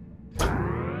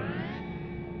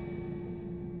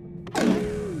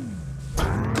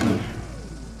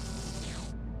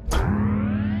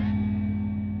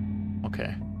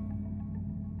 Okay.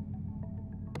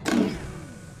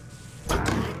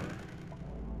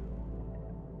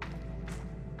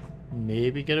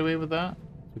 Maybe get away with that.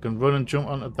 We can run and jump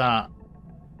onto that.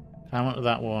 Climb onto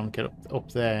that one, get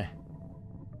up there.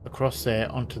 Across there,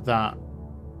 onto that.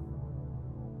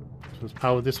 So let's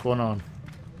power this one on.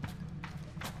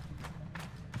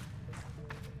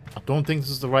 I don't think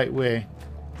this is the right way.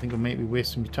 I think I may be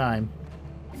wasting my time.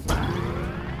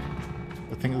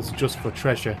 I think this is just for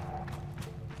treasure.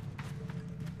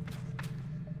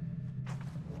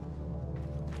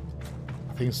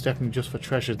 I think it's definitely just for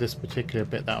treasure, this particular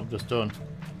bit that I've just done.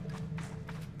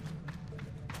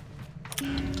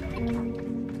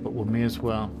 But we may as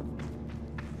well.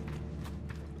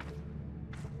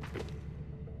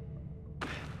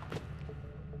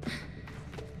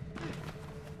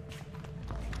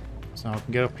 So now I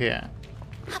can get up here.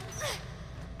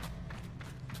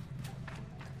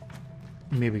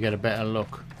 Maybe get a better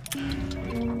look.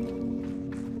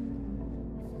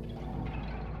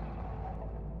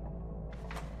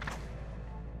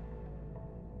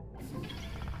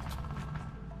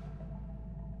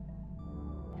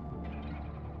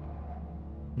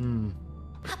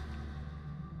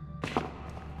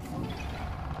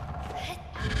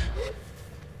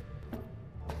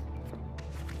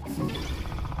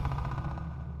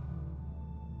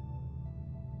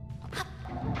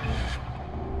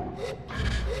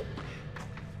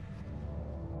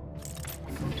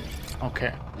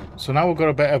 Okay, so now we've got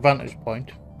a better vantage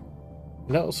point.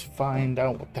 Let us find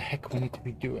out what the heck we need to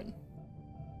be doing.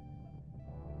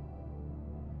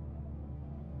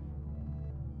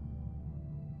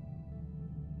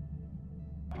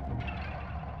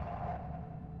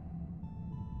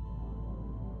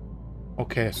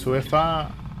 Okay, so if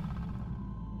I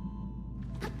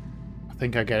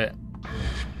think I get it.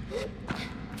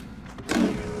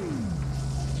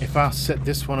 If I set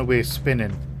this one away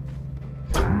spinning,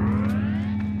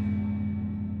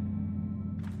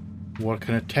 what I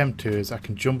can attempt to is I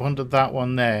can jump onto that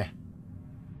one there,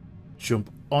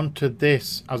 jump onto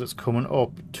this as it's coming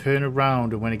up, turn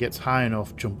around, and when it gets high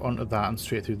enough, jump onto that and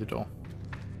straight through the door.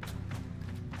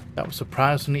 That was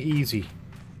surprisingly easy.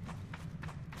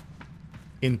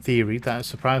 In theory, that is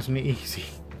surprisingly easy.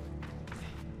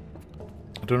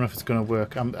 I don't know if it's going to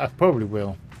work. I probably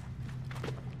will.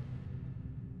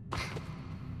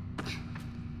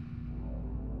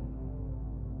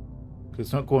 Because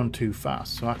it's not going too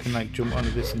fast, so I can like jump onto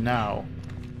this now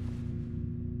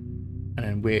and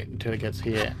then wait until it gets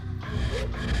here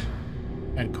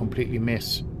and completely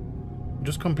miss.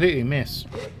 Just completely miss.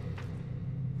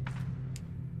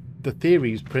 The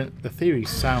theory is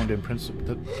sound in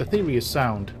principle. The theory is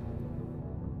sound.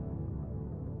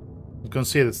 I was going to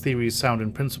say this theory is sound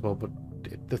in principle, but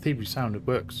the theory is sound. It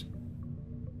works.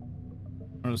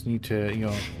 I just need to, you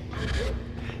know,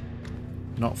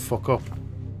 not fuck up.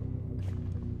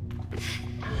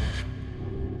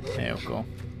 There we go.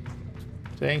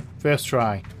 See? First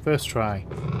try. First try.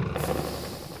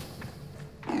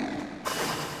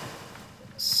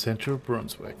 Center of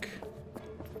Brunswick.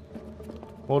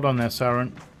 Hold on there,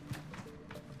 Saren.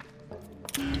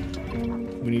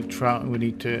 We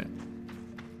need to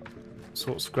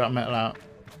sort scrap metal out.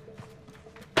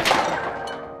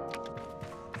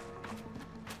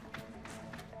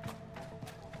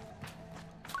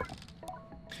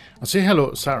 I'll say hello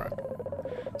to Saren.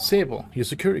 Sable, your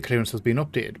security clearance has been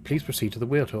updated. Please proceed to the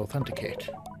wheel to authenticate.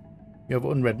 You have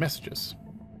unread messages.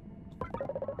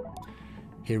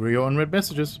 Here are your unread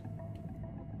messages.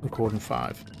 Recording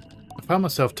 5. I found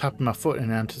myself tapping my foot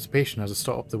in anticipation as I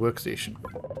start up the workstation.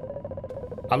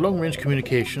 Our long-range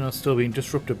communication is still being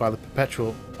disrupted by the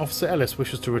Perpetual. Officer Ellis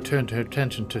wishes to return to her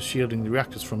attention to shielding the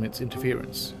reactors from its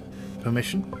interference.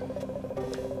 Permission?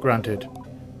 Granted.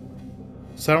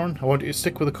 Saren, I want you to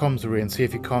stick with the comms array and see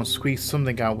if you can't squeeze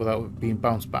something out without it being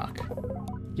bounced back.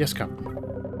 Yes, Captain.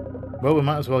 Well, we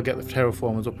might as well get the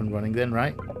terraformers up and running then,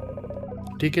 right?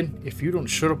 Deacon, if you don't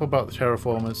shut up about the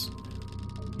terraformers...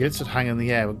 He lets it hang in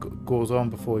the air but goes on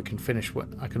before he can finish what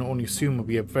I can only assume will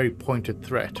be a very pointed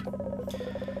threat.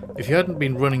 If you hadn't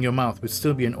been running your mouth, we'd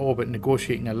still be in orbit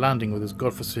negotiating a landing with this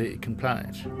godforsaken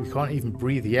planet. We can't even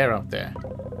breathe the air out there.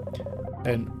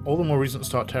 And all the more reason to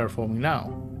start terraforming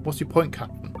now. What's your point,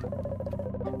 Captain?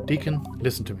 Deacon,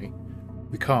 listen to me.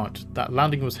 We can't. That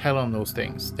landing was hell on those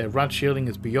things. Their rad shielding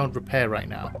is beyond repair right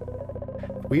now.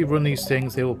 If we run these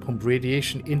things, they will pump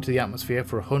radiation into the atmosphere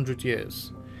for 100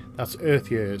 years. That's Earth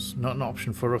years, not an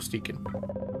option for us, Deacon.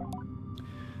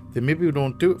 Then maybe we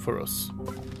don't do it for us.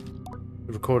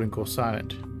 The recording goes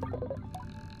silent.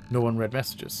 No one read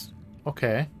messages.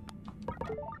 Okay.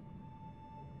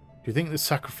 Do you think they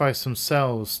sacrifice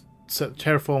themselves, set the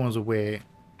terraformers away,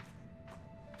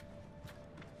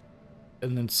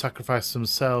 and then sacrifice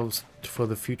themselves for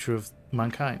the future of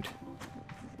mankind?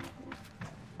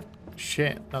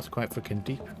 Shit, that's quite freaking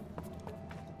deep.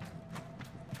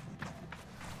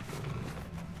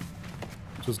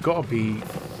 So there's got to be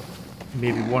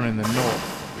maybe one in the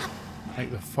north,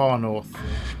 like the far north.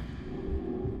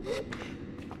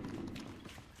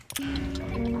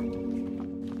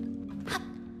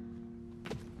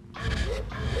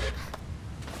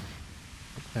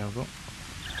 There we go.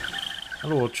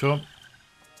 Hello, old chum.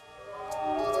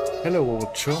 Hello,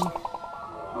 old chum.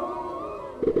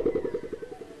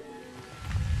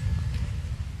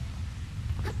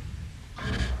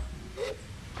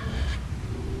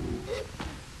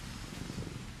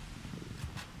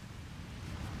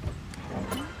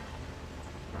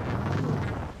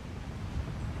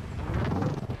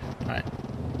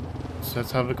 So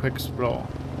let's have a quick explore.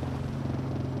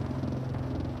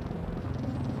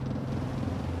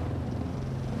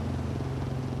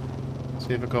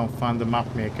 See if I can find the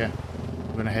map maker.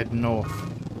 We're gonna head north.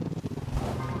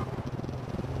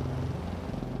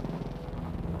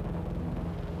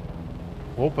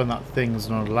 Hoping that thing's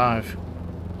not alive.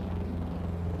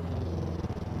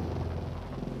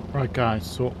 Right guys,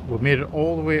 so we've made it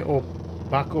all the way up,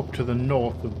 back up to the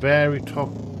north, the very top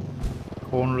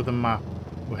corner of the map.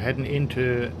 We're heading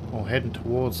into, or heading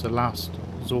towards the last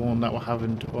zone that we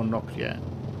haven't unlocked yet.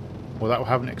 Or that we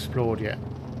haven't explored yet.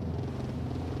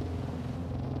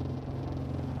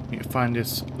 We need to find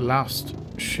this last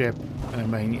ship and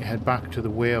then we need to head back to the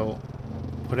whale,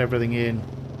 put everything in,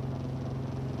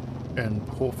 and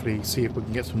hopefully see if we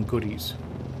can get some goodies.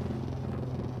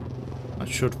 That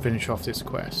should finish off this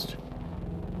quest.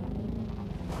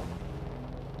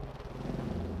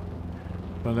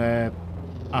 But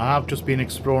I have just been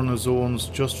exploring the zones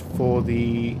just for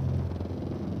the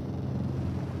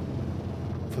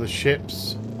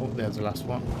ships. Oh, there's the last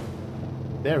one.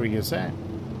 There he is there.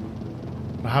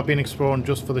 I have been exploring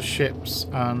just for the ships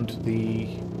and the...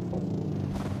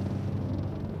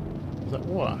 Is that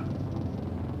water?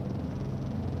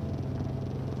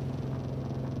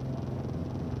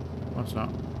 What's that?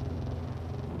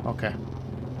 Okay.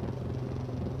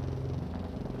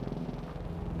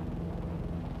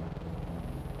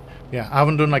 Yeah, I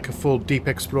haven't done like a full deep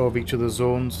explore of each of the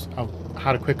zones. I've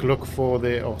had a quick look for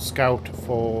the, or scout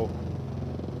for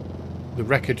the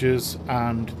wreckages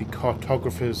and the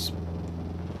cartographers.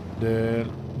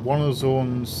 One of the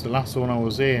zones, the last zone I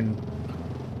was in,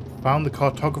 found the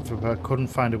cartographer but couldn't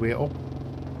find a way up.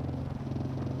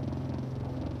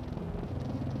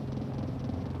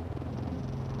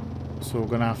 So we're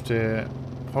gonna have to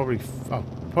I'll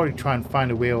probably try and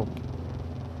find a way up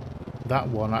that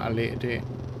one at a later date.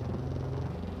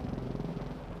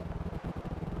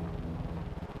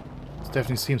 This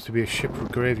definitely seems to be a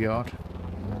shipwreck graveyard.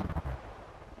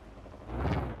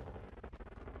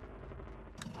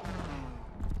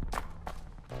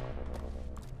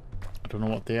 I don't know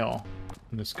what they are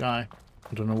in the sky.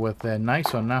 I don't know whether they're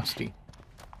nice or nasty.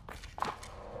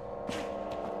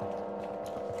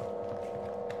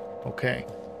 Okay.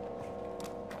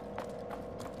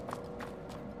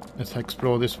 Let's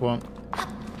explore this one.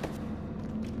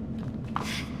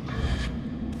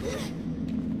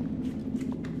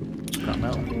 Scrap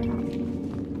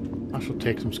metal. I shall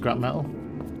take some scrap metal.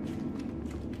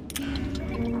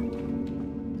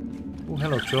 Oh,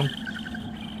 hello, chum.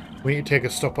 We need to take a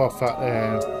stop off at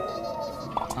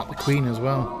the Queen as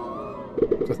well.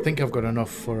 So I think I've got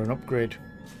enough for an upgrade.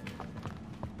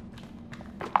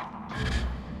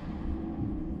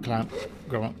 Climb.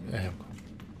 Grab on. There we go.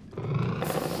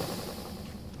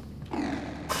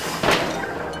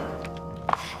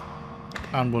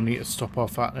 And we'll need to stop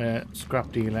off at a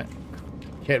scrap dealer.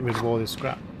 Get rid of all this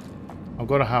scrap. I've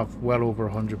got to have well over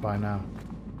 100 by now.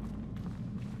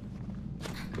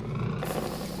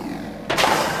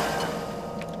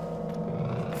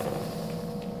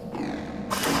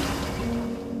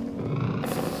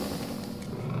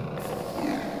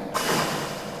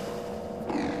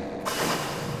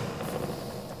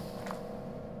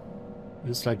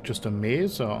 Is this like just a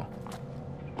maze or?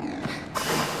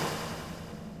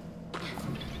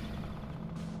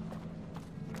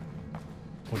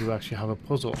 Or do we actually have a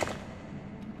puzzle?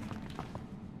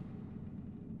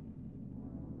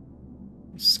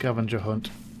 Scavenger hunt.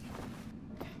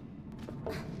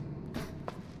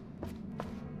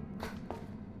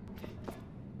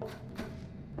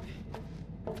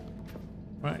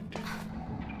 Right.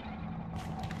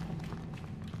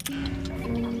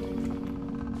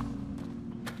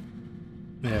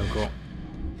 There we go.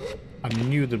 I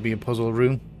knew there'd be a puzzle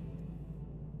room.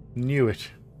 Knew it.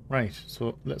 Right,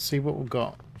 so let's see what we've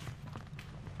got.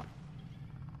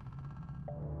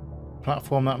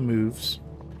 Platform that moves.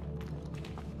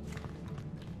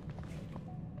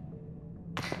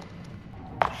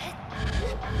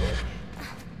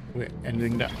 Wait,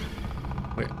 anything down?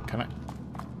 Wait, can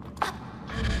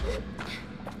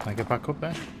I get back up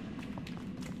there?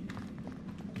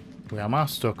 Where am I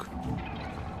stuck?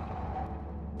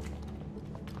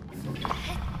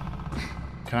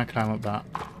 Can I climb up that?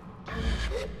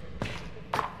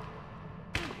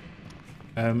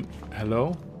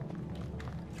 Hello?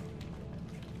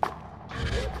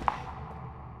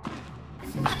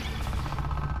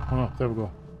 Oh, there we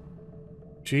go.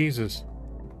 Jesus.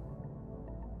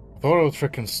 I thought I was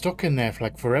freaking stuck in there for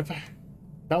like forever.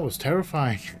 That was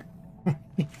terrifying.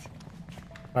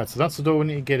 Right, so that's the door we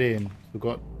need to get in. We've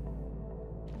got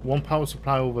one power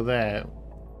supply over there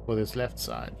for this left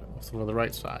side, for the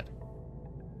right side.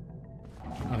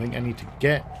 I think I need to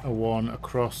get a one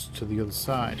across to the other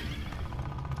side.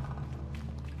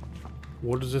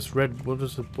 What does this red, what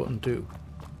does the button do?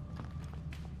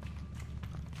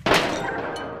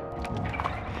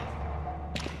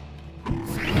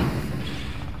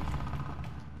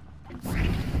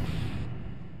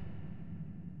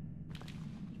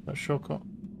 That shortcut?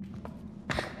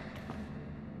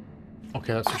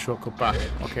 Okay, that's a shortcut back.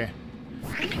 Okay.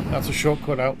 That's a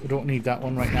shortcut out. We don't need that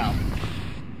one right now.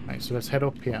 Right, so let's head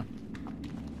up here.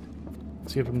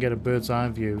 See if we can get a bird's eye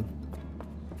view.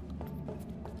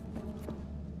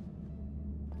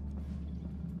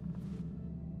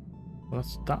 Well,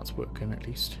 that's working at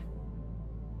least.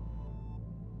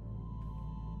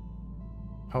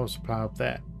 Power supply up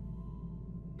there.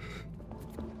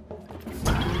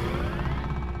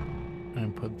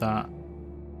 And put that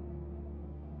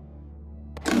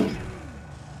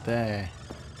there.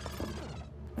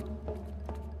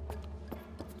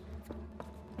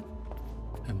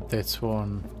 And this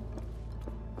one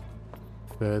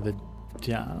further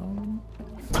down,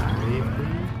 maybe.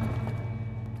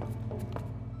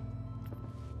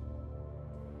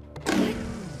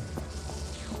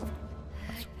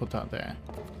 Let's put that there.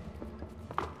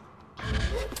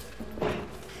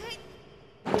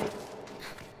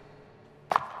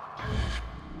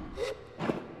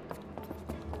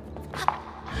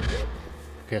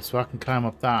 Okay, so I can climb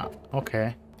up that.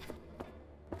 Okay.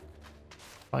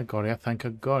 I got it. I think I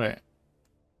got it.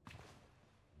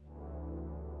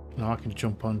 Now I can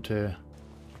jump onto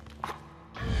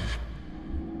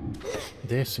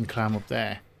this and climb up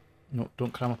there. No,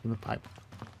 don't climb up in the pipe.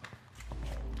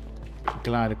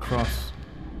 Glide across.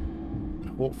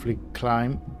 Hopefully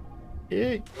climb.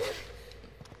 Yay!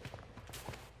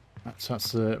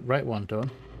 That's the right one done.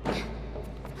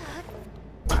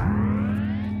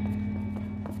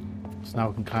 So now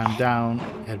we can climb down,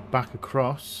 head back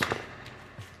across.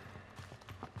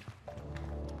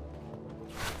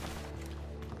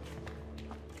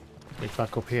 Get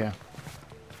back up here.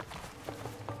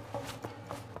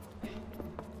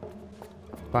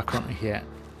 Back onto here.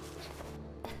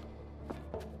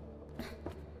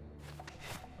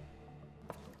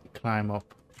 Climb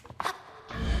up.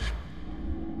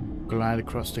 Glide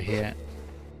across to here.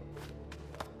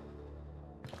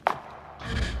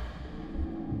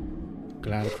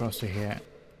 Glide across to here.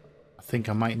 I think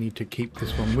I might need to keep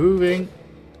this one moving.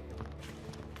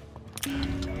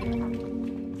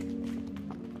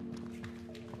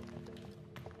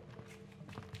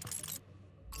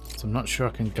 So I'm not sure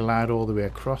I can glide all the way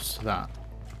across to that.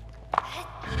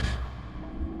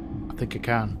 I think I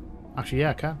can. Actually,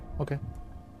 yeah, I can. Okay.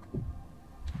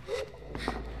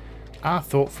 I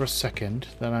thought for a second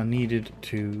that I needed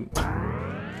to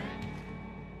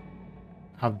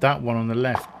have that one on the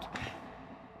left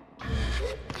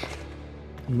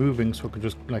moving so I could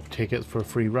just like take it for a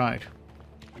free ride.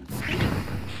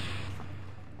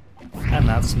 And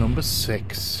that's number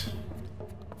 6.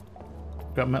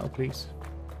 Got metal, please?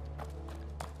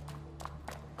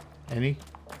 Any?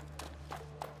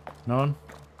 None?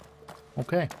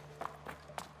 Okay.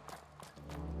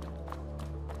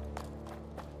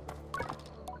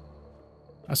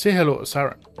 I say hello to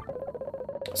Sarah.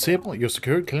 Sable, your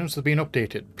security clearance has been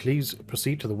updated. Please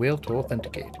proceed to the whale to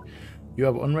authenticate. You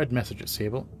have unread messages,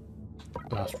 Sable.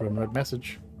 Last for unread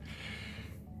message.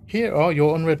 Here are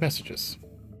your unread messages.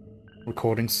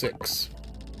 Recording 6.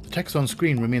 The text on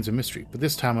screen remains a mystery, but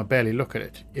this time I barely look at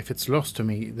it. If it's lost to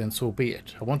me, then so be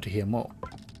it. I want to hear more.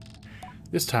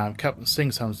 This time, Captain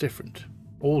Singh sounds different.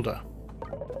 Older.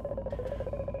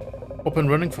 Up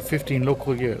and running for 15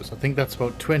 local years. I think that's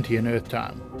about 20 in Earth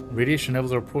time. Radiation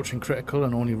levels are approaching critical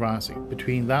and only rising.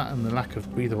 Between that and the lack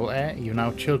of breathable air, even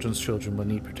our children's children will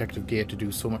need protective gear to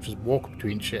do so much as walk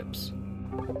between ships.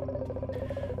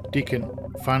 Deacon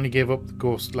finally gave up the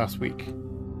ghost last week.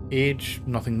 Age,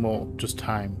 nothing more, just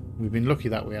time. We've been lucky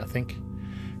that way, I think.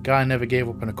 Guy never gave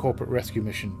up on a corporate rescue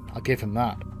mission. I'll give him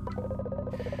that.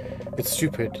 It's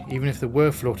stupid. Even if they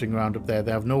were floating around up there,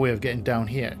 they have no way of getting down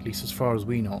here, at least as far as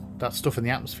we know. That stuff in the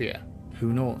atmosphere.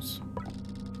 Who knows?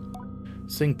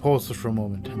 Singh pauses for a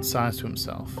moment and sighs to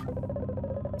himself.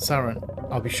 Saren,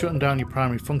 I'll be shutting down your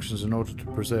primary functions in order to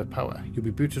preserve power. You'll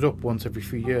be booted up once every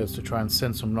few years to try and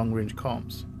send some long-range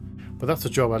comms. But that's a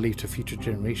job I leave to future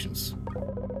generations.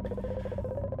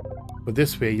 But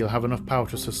this way you'll have enough power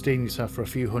to sustain yourself for a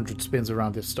few hundred spins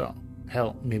around this star.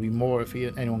 Hell, maybe more if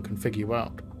anyone can figure you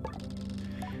out.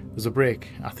 There's a break.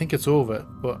 I think it's over,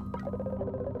 but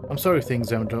I'm sorry if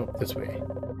things ended up this way.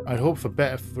 I'd hope for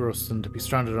better for us than to be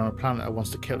stranded on a planet that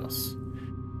wants to kill us.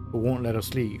 but won't let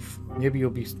us leave. Maybe you'll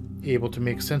be able to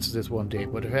make sense of this one day,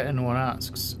 but if anyone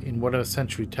asks, in whatever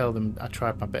century, tell them I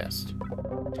tried my best.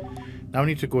 Now I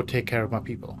need to go take care of my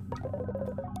people.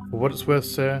 For what it's worth,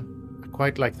 sir, I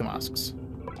quite like the masks.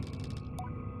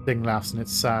 Thing laughs, and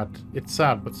it's sad. It's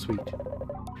sad but sweet.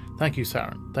 Thank you,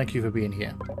 Saren. Thank you for being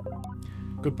here.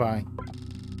 Goodbye.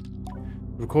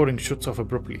 The recording shuts off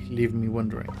abruptly, leaving me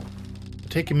wondering. I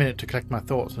take a minute to collect my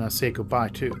thoughts and I say goodbye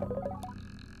too.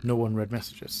 No one read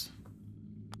messages.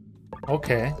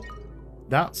 Okay.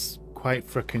 That's quite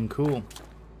frickin' cool.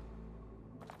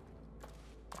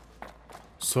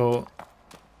 So,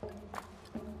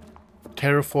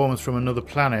 terraformers from another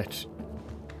planet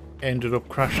ended up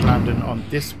crash landing on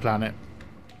this planet.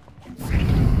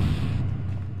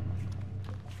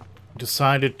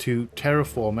 Decided to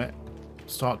terraform it,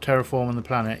 start terraforming the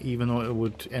planet, even though it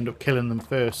would end up killing them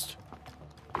first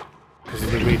because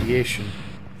of the radiation.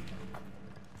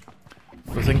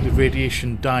 But I think the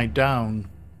radiation died down,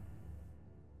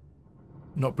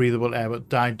 not breathable air, but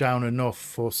died down enough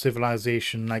for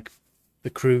civilization, like the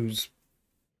crew's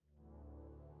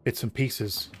bits and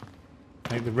pieces,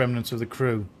 like the remnants of the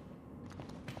crew.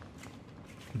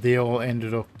 They all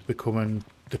ended up becoming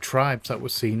the tribes that we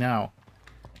see now.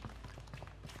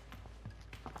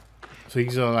 So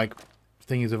these are like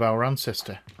things of our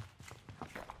ancestor.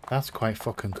 That's quite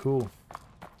fucking cool.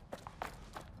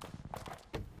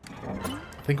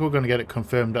 I think we're going to get it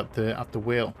confirmed at the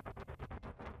whale.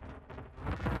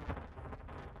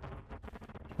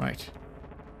 Right.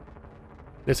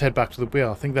 Let's head back to the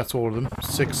whale. I think that's all of them.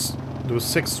 There was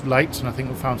 6 lights, and I think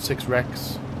we found 6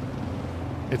 wrecks.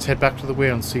 Let's head back to the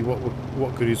whale and see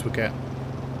what goodies we get.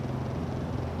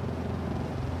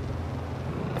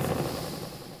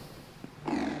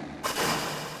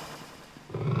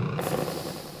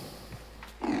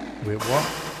 Wait, what?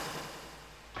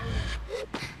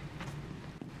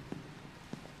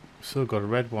 Still got a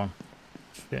red one.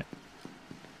 Shit.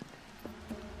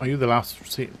 Are you the last?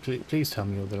 Please tell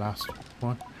me you're the last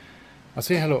one. I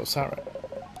say hello to Sarah.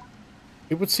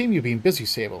 It would seem you've been busy,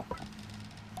 Sable.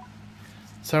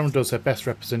 Sarah does her best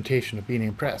representation of being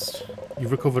impressed.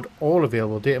 You've recovered all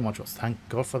available data modules. Thank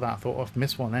God for that. I thought I'd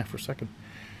missed one there for a second.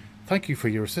 Thank you for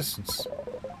your assistance.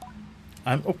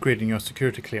 I'm upgrading your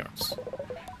security clearance.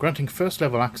 Granting first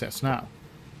level access now.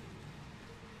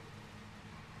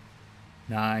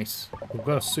 Nice. We've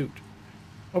got a suit.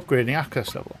 Upgrading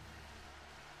access level.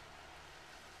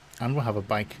 And we'll have a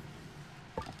bike.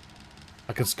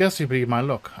 I can scarcely believe my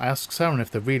luck. I ask Saren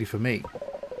if they're really for me.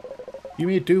 You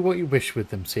may do what you wish with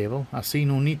them, Sable. I see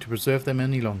no need to preserve them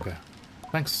any longer.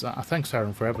 Thanks, I thank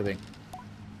Saren for everything.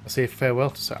 I say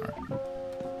farewell to Saren.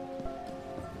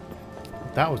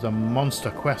 That was a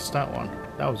monster quest, that one.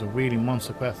 That was a really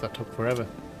monster quest that took forever.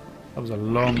 That was a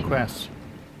long quest.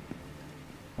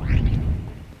 Ooh,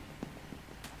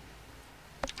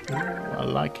 I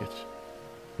like it.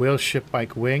 Whale ship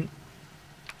bike wing.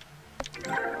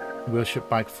 Whale ship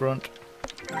bike front.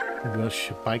 Whale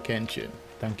ship bike engine.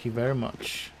 Thank you very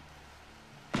much.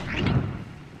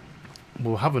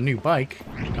 We'll have a new bike.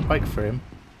 A bike frame.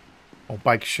 Or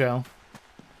bike shell.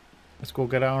 Let's go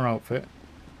get our outfit.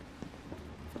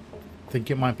 I think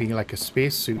it might be like a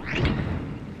space suit.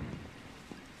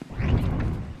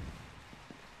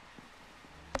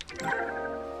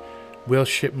 Whale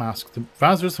ship mask. The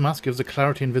visor of the mask gives a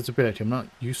clarity and visibility I'm not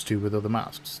used to with other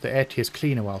masks. The air tastes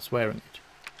cleaner whilst wearing it.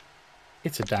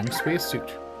 It's a dang space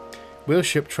suit. Whale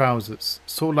ship trousers.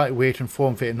 So lightweight and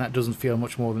form-fitting that doesn't feel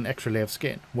much more than an extra layer of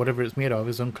skin. Whatever it's made of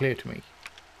is unclear to me.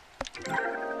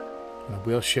 And a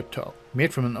whale ship top.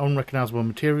 Made from an unrecognisable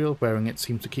material, wearing it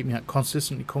seems to keep me at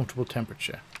consistently comfortable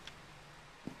temperature.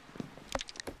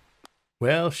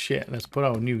 Well, shit, let's put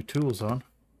our new tools on.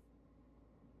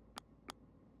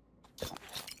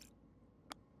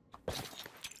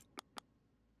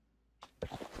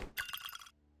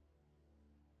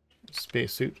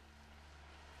 Spacesuit.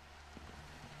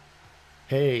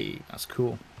 Hey, that's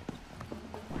cool.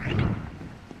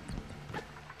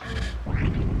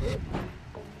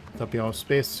 That'll be our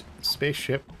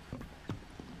spaceship.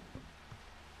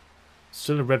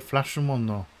 Still a red flashing one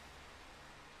though.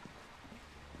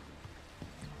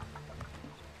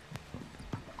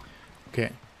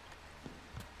 Okay.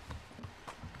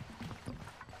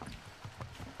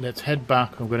 Let's head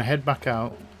back. I'm going to head back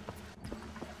out.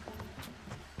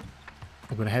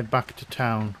 I'm going to head back to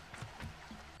town.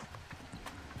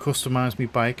 Customize my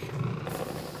bike.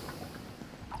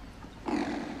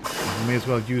 I may as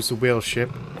well use the whale ship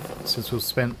since we've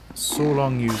spent so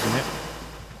long using it.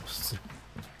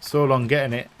 So long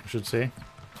getting it, I should say.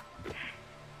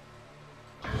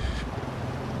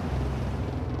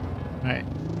 Right.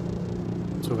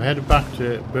 So So we're headed back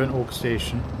to Burnt Oak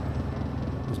Station.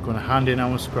 We're going to hand in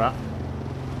our scrap.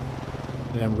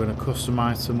 And then we're going to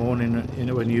customise Simone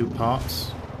into her new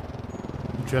parts.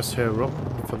 Dress her up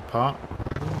for the part.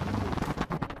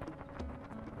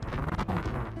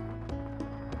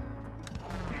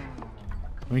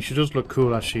 I mean, she does look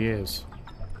cool as she is.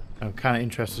 I'm kind of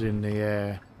interested in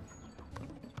the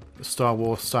Star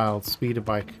Wars style speeder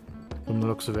bike from the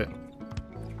looks of it.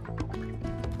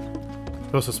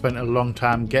 Plus I spent a long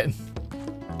time getting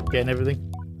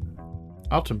everything.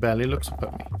 Alton barely looks up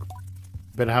at me.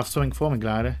 Better have something for me,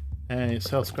 glider. It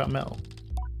sells scrap metal.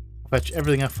 Fetch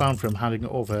everything I found from handing it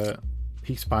over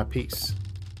piece by piece.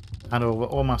 Hand over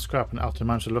all my scrap and Alton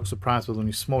managed to look surprised with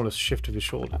only smallest shift of his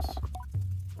shoulders.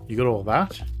 You got all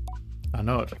that? I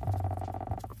know it.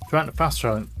 Trying to fast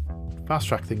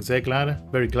track things, eh, glider?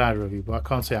 Very glider of you, but I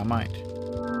can't say I might.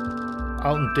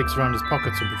 Alton digs around his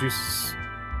pockets and produces...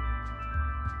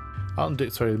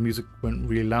 Sorry, the music went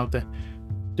really loud there.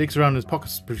 Digs around his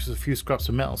pockets and produces a few scraps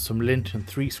of metal, some lint and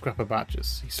 3 scrapper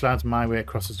badges. He slides my way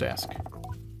across his desk.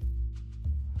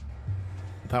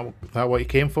 That what you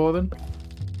came for then?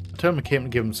 I told him I came to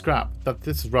give him scrap. That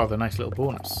this is rather a nice little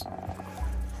bonus.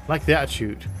 Like the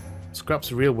attitude.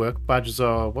 Scraps are real work, badges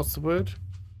are... what's the word?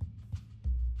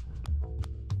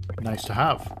 Nice to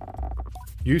have.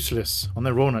 Useless, on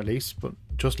their own at least, but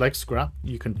just like scrap,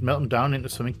 you can melt them down into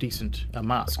something decent, a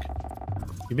mask.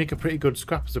 You make a pretty good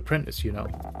scrapper's apprentice, you know.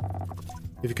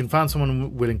 If you can find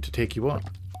someone willing to take you on.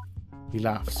 He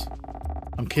laughs.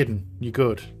 I'm kidding, you're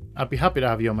good. I'd be happy to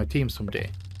have you on my team someday.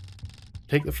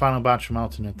 Take the final badge from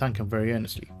Alton and thank him very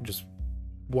earnestly,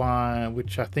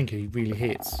 which I think he really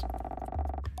hates.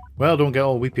 Well, don't get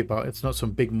all weepy about it, it's not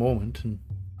some big moment, and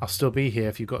I'll still be here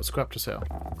if you've got scrap to sell.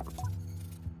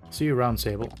 See you around,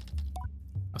 Sable.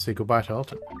 I say goodbye to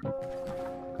Alton.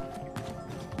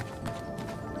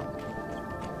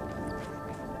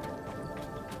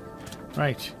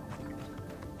 Right.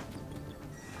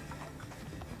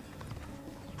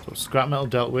 So scrap metal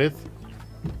dealt with.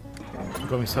 I've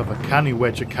got myself a canny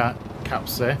wedge of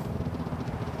caps there.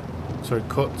 Sorry,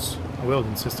 cuts. I will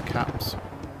insist the caps.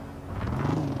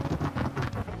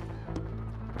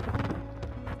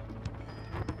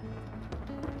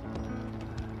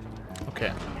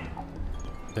 Okay.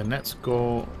 Then let's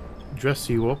go dress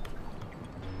you up.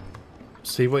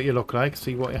 See what you look like.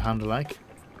 See what your hand are like.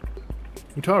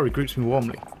 Utari greets me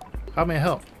warmly. How may I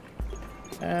help?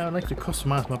 I'd like to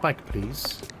customise my bike,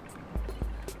 please.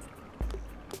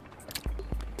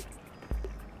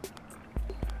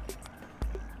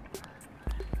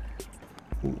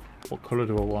 Ooh, what colour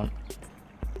do I want?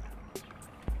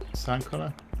 Sand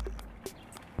colour?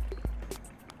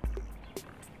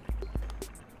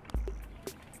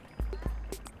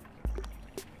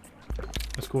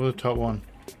 Let's go with the top one.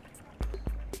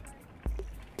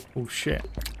 Oh shit.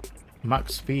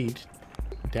 Max speed.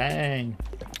 Dang.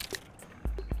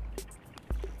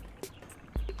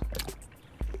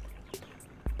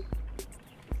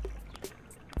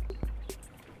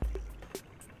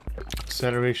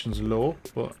 Acceleration's low,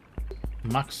 but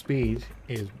max speed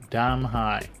is damn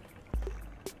high.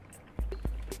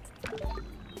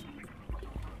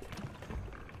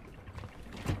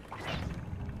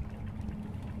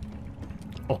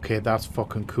 Okay, that's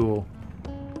fucking cool.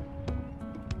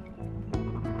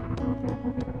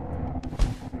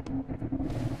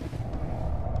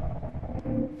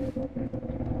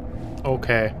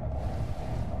 Okay.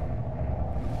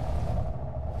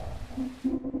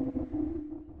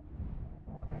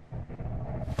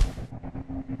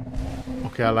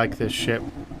 Okay, I like this ship.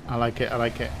 I like it, I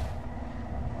like it.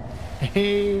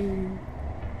 Hey!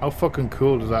 How fucking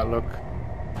cool does that look?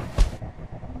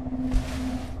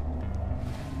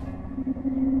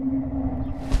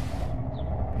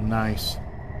 Nice.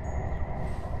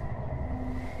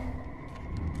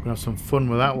 Gonna have some fun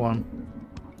with that one.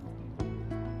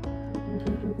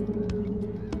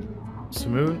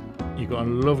 Simone, you got a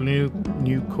lovely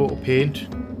new coat of paint.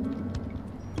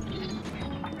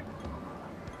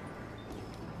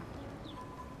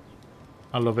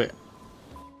 I love it.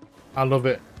 I love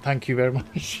it. Thank you very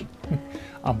much.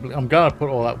 I'm glad I put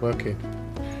all that work in.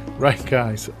 Right,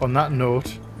 guys. On that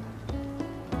note,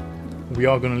 we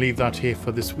are going to leave that here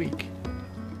for this week.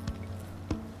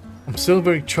 I'm still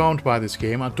very charmed by this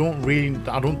game. I don't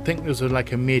think there's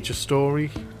like a major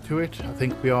story to it. I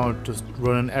think we are just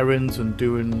running errands and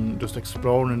just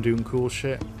exploring and doing cool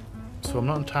shit. So I'm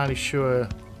not entirely sure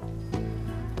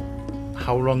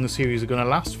how long the series is going to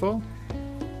last for.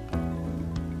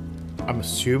 I'm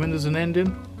assuming there's an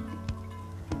ending.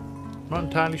 I'm not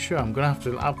entirely sure.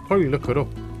 I'll probably look it up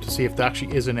to see if there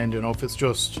actually is an ending or if it's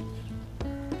just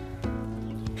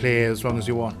play as long as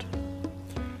you want.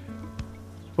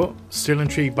 But still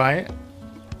intrigued by it.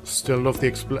 Still love the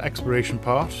exploration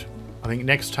part. I think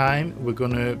next time we're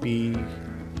going to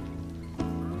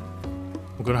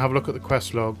have a look at the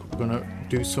quest log. We're going to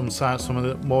do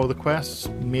more of the quests.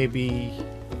 Maybe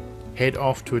head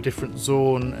off to a different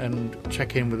zone and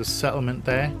check in with a settlement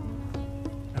there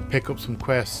and pick up some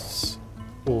quests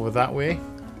over that way.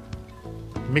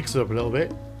 Mix it up a little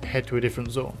bit, head to a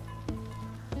different zone.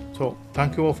 So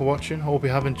thank you all for watching. Hope you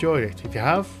have enjoyed it. If you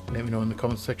have, let me know in the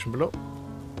comments section below.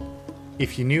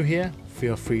 If you're new here,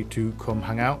 feel free to come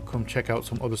hang out, come check out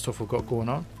some other stuff we've got going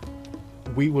on.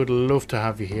 We would love to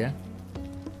have you here.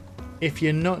 If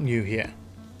you're not new here,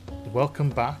 welcome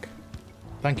back.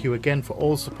 Thank you again for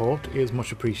all support. It is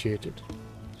much appreciated.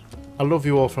 I love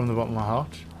you all from the bottom of my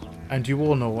heart, and you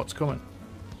all know what's coming.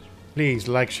 Please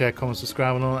like, share, comment,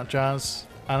 subscribe and all that jazz.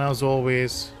 And as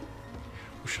always,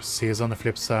 we shall see us on the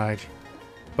flip side.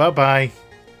 Bye bye.